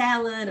secret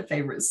talent, a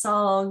favorite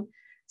song,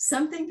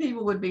 something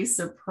people would be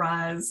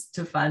surprised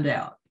to find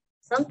out?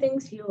 Some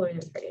things people are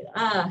afraid.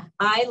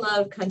 I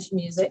love country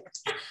music.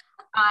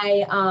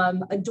 I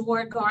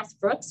adore Garth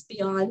Brooks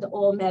beyond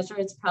all measure.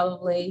 It's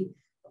probably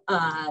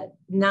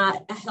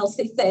not a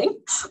healthy thing,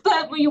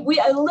 but we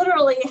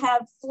literally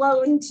have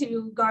flown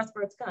to Garth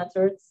Brooks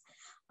concerts.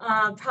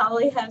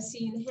 Probably have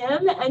seen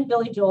him and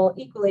Billy Joel,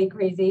 equally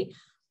crazy,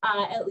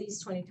 at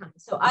least 20 times.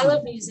 So I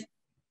love music,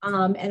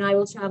 and I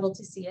will travel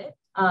to see it.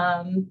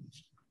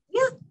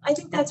 Yeah, I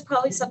think that's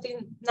probably something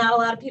not a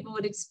lot of people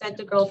would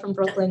expect a girl from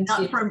Brooklyn to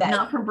say.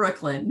 Not from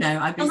Brooklyn. No,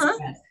 I'd be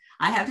surprised.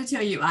 I have to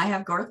tell you, I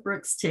have Garth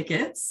Brooks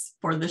tickets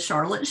for the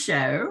Charlotte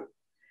show.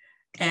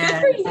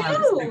 And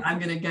so I'm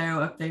going to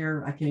go up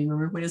there. I can't even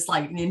remember when it's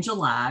like in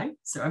July.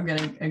 So I'm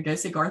going to go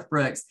see Garth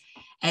Brooks.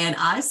 And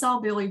I saw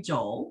Billy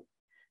Joel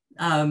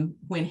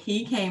when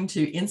he came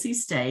to NC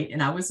State,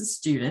 and I was a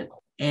student,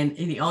 and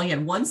he only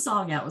had one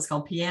song out. It was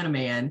called Piano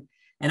Man.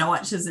 And I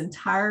watched his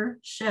entire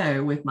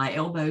show with my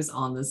elbows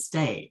on the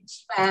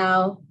stage.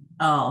 Wow.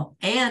 Oh,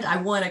 and I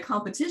won a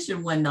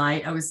competition one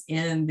night. I was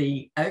in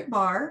the Oak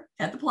Bar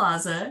at the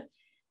Plaza,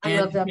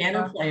 and the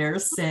piano player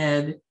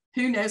said,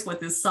 "Who knows what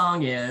this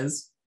song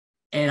is?"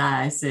 And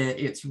I said,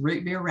 "It's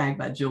Root Beer Rag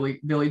by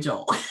Billy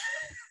Joel."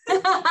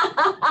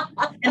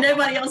 And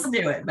nobody else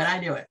knew it, but I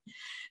knew it.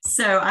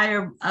 So I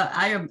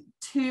am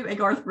a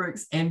Garth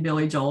Brooks and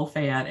Billy Joel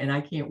fan, and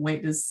I can't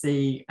wait to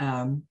see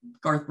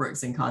Garth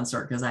Brooks in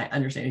concert, because I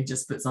understand he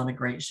just puts on a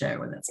great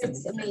show, and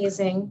it's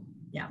amazing.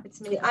 Yeah, it's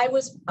amazing. I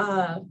was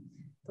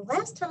the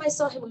last time I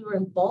saw him, we were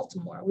in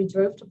Baltimore. We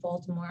drove to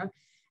Baltimore,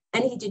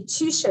 and he did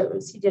 2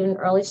 shows. He did an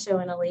early show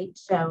and a late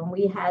show, and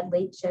we had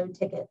late show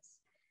tickets.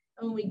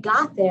 And when we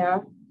got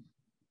there,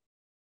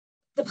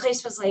 the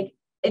place was like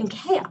in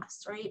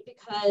chaos, right?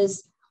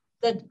 Because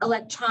the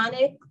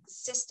electronic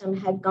system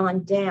had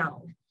gone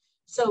down.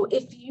 So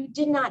if you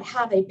did not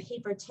have a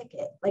paper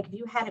ticket, like if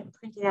you hadn't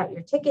printed out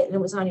your ticket and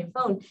it was on your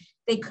phone,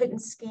 they couldn't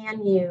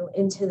scan you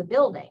into the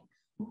building.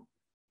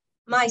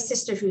 My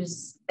sister,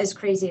 who's as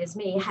crazy as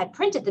me, had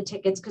printed the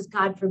tickets because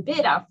God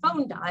forbid our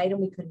phone died and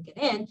we couldn't get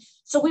in.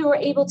 So we were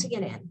able to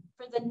get in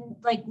for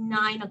the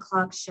 9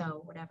 o'clock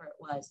show, whatever it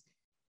was.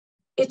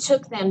 It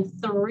took them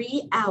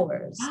 3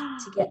 hours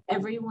to get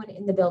everyone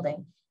in the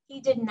building.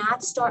 He did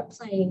not start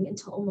playing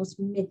until almost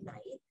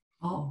midnight.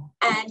 Oh.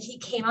 And he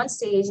came on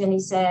stage and he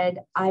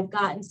said, "I've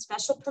gotten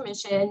special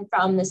permission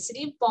from the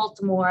city of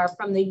Baltimore,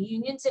 from the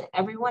unions and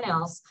everyone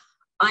else.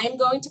 I am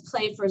going to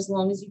play for as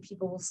long as you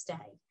people will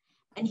stay."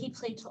 And he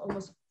played till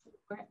almost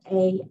 4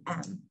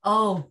 a.m.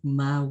 Oh,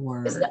 my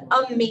word. It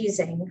was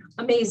amazing,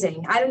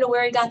 amazing. I don't know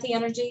where he got the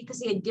energy, because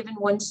he had given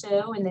one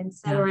show and then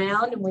sat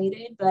around and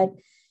waited. But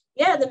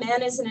yeah, the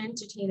man is an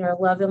entertainer.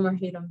 Love him or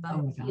hate him. But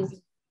oh my gosh.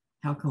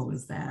 How cool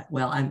is that?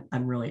 Well,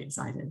 I'm really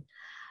excited.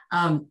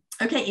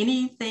 Okay,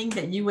 anything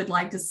that you would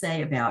like to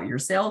say about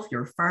yourself,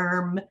 your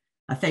firm,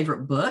 a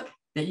favorite book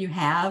that you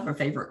have, a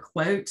favorite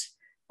quote,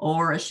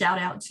 or a shout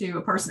out to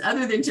a person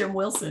other than Jim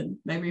Wilson,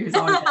 maybe, who's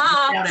always a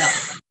shout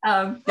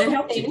out that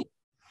helped you?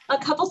 A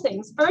couple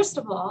things. First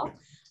of all,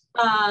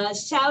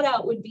 shout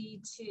out would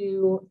be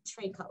to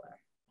Trey Cutler.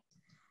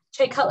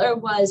 Trey Cutler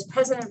was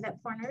president of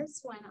Vet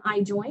Partners when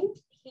I joined.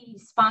 He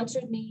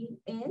sponsored me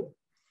in.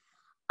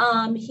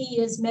 He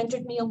has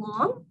mentored me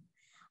along.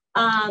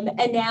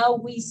 And now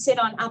we sit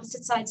on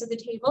opposite sides of the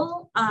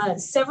table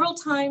several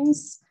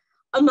times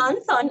a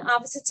month on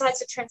opposite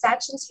sides of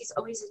transactions. He's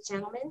always a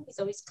gentleman. He's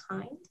always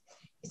kind.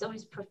 He's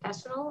always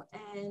professional,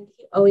 and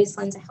he always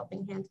lends a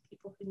helping hand to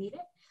people who need it.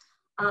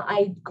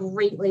 I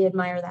greatly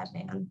admire that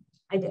man.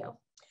 I do.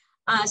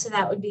 So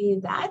that would be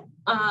that.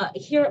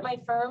 Here at my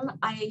firm,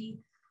 I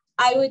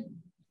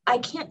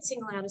can't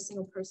single out a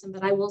single person,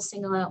 but I will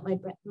single out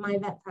my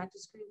vet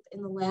practice group.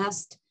 In the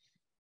last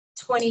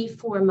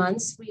 24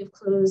 months, we have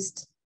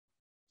closed,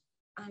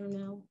 I don't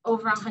know,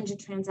 over 100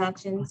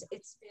 transactions.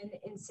 It's been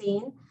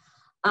insane.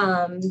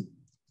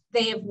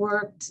 They have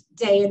worked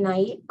day and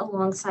night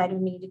alongside of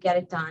me to get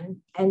it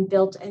done and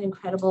built an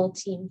incredible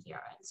team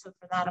here. And so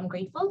for that, I'm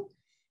grateful.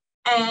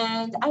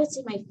 And I would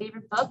say my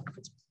favorite book,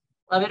 which,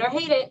 love it or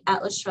hate it,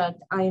 Atlas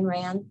Shrugged, Ayn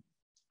Rand.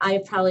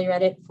 I've probably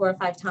read it 4 or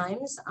 5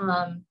 times.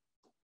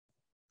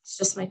 It's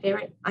just my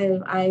favorite. I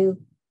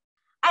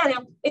don't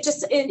know. It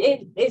just,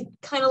 it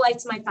kind of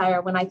lights my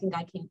fire when I think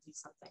I can do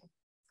something.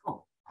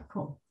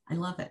 Cool. I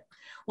love it.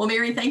 Well,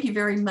 Mary, thank you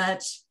very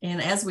much.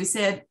 And as we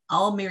said,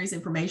 all Mary's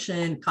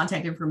information,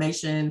 contact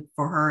information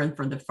for her and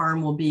for the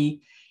firm will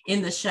be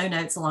in the show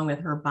notes along with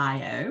her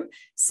bio.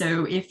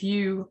 So if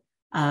you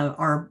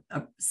are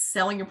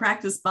selling a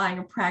practice, buying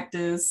a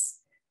practice,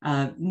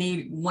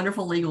 need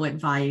wonderful legal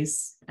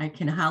advice, I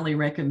can highly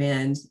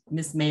recommend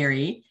Miss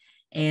Mary.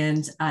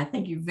 And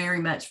thank you very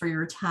much for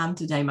your time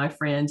today, my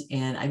friend.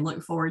 And I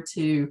look forward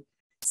to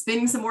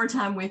spending some more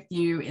time with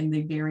you in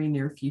the very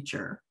near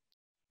future.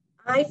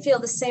 I feel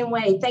the same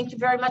way. Thank you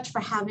very much for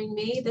having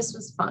me. This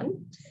was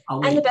fun.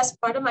 Always. And the best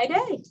part of my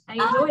day. I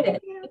enjoyed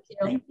it.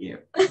 Thank you.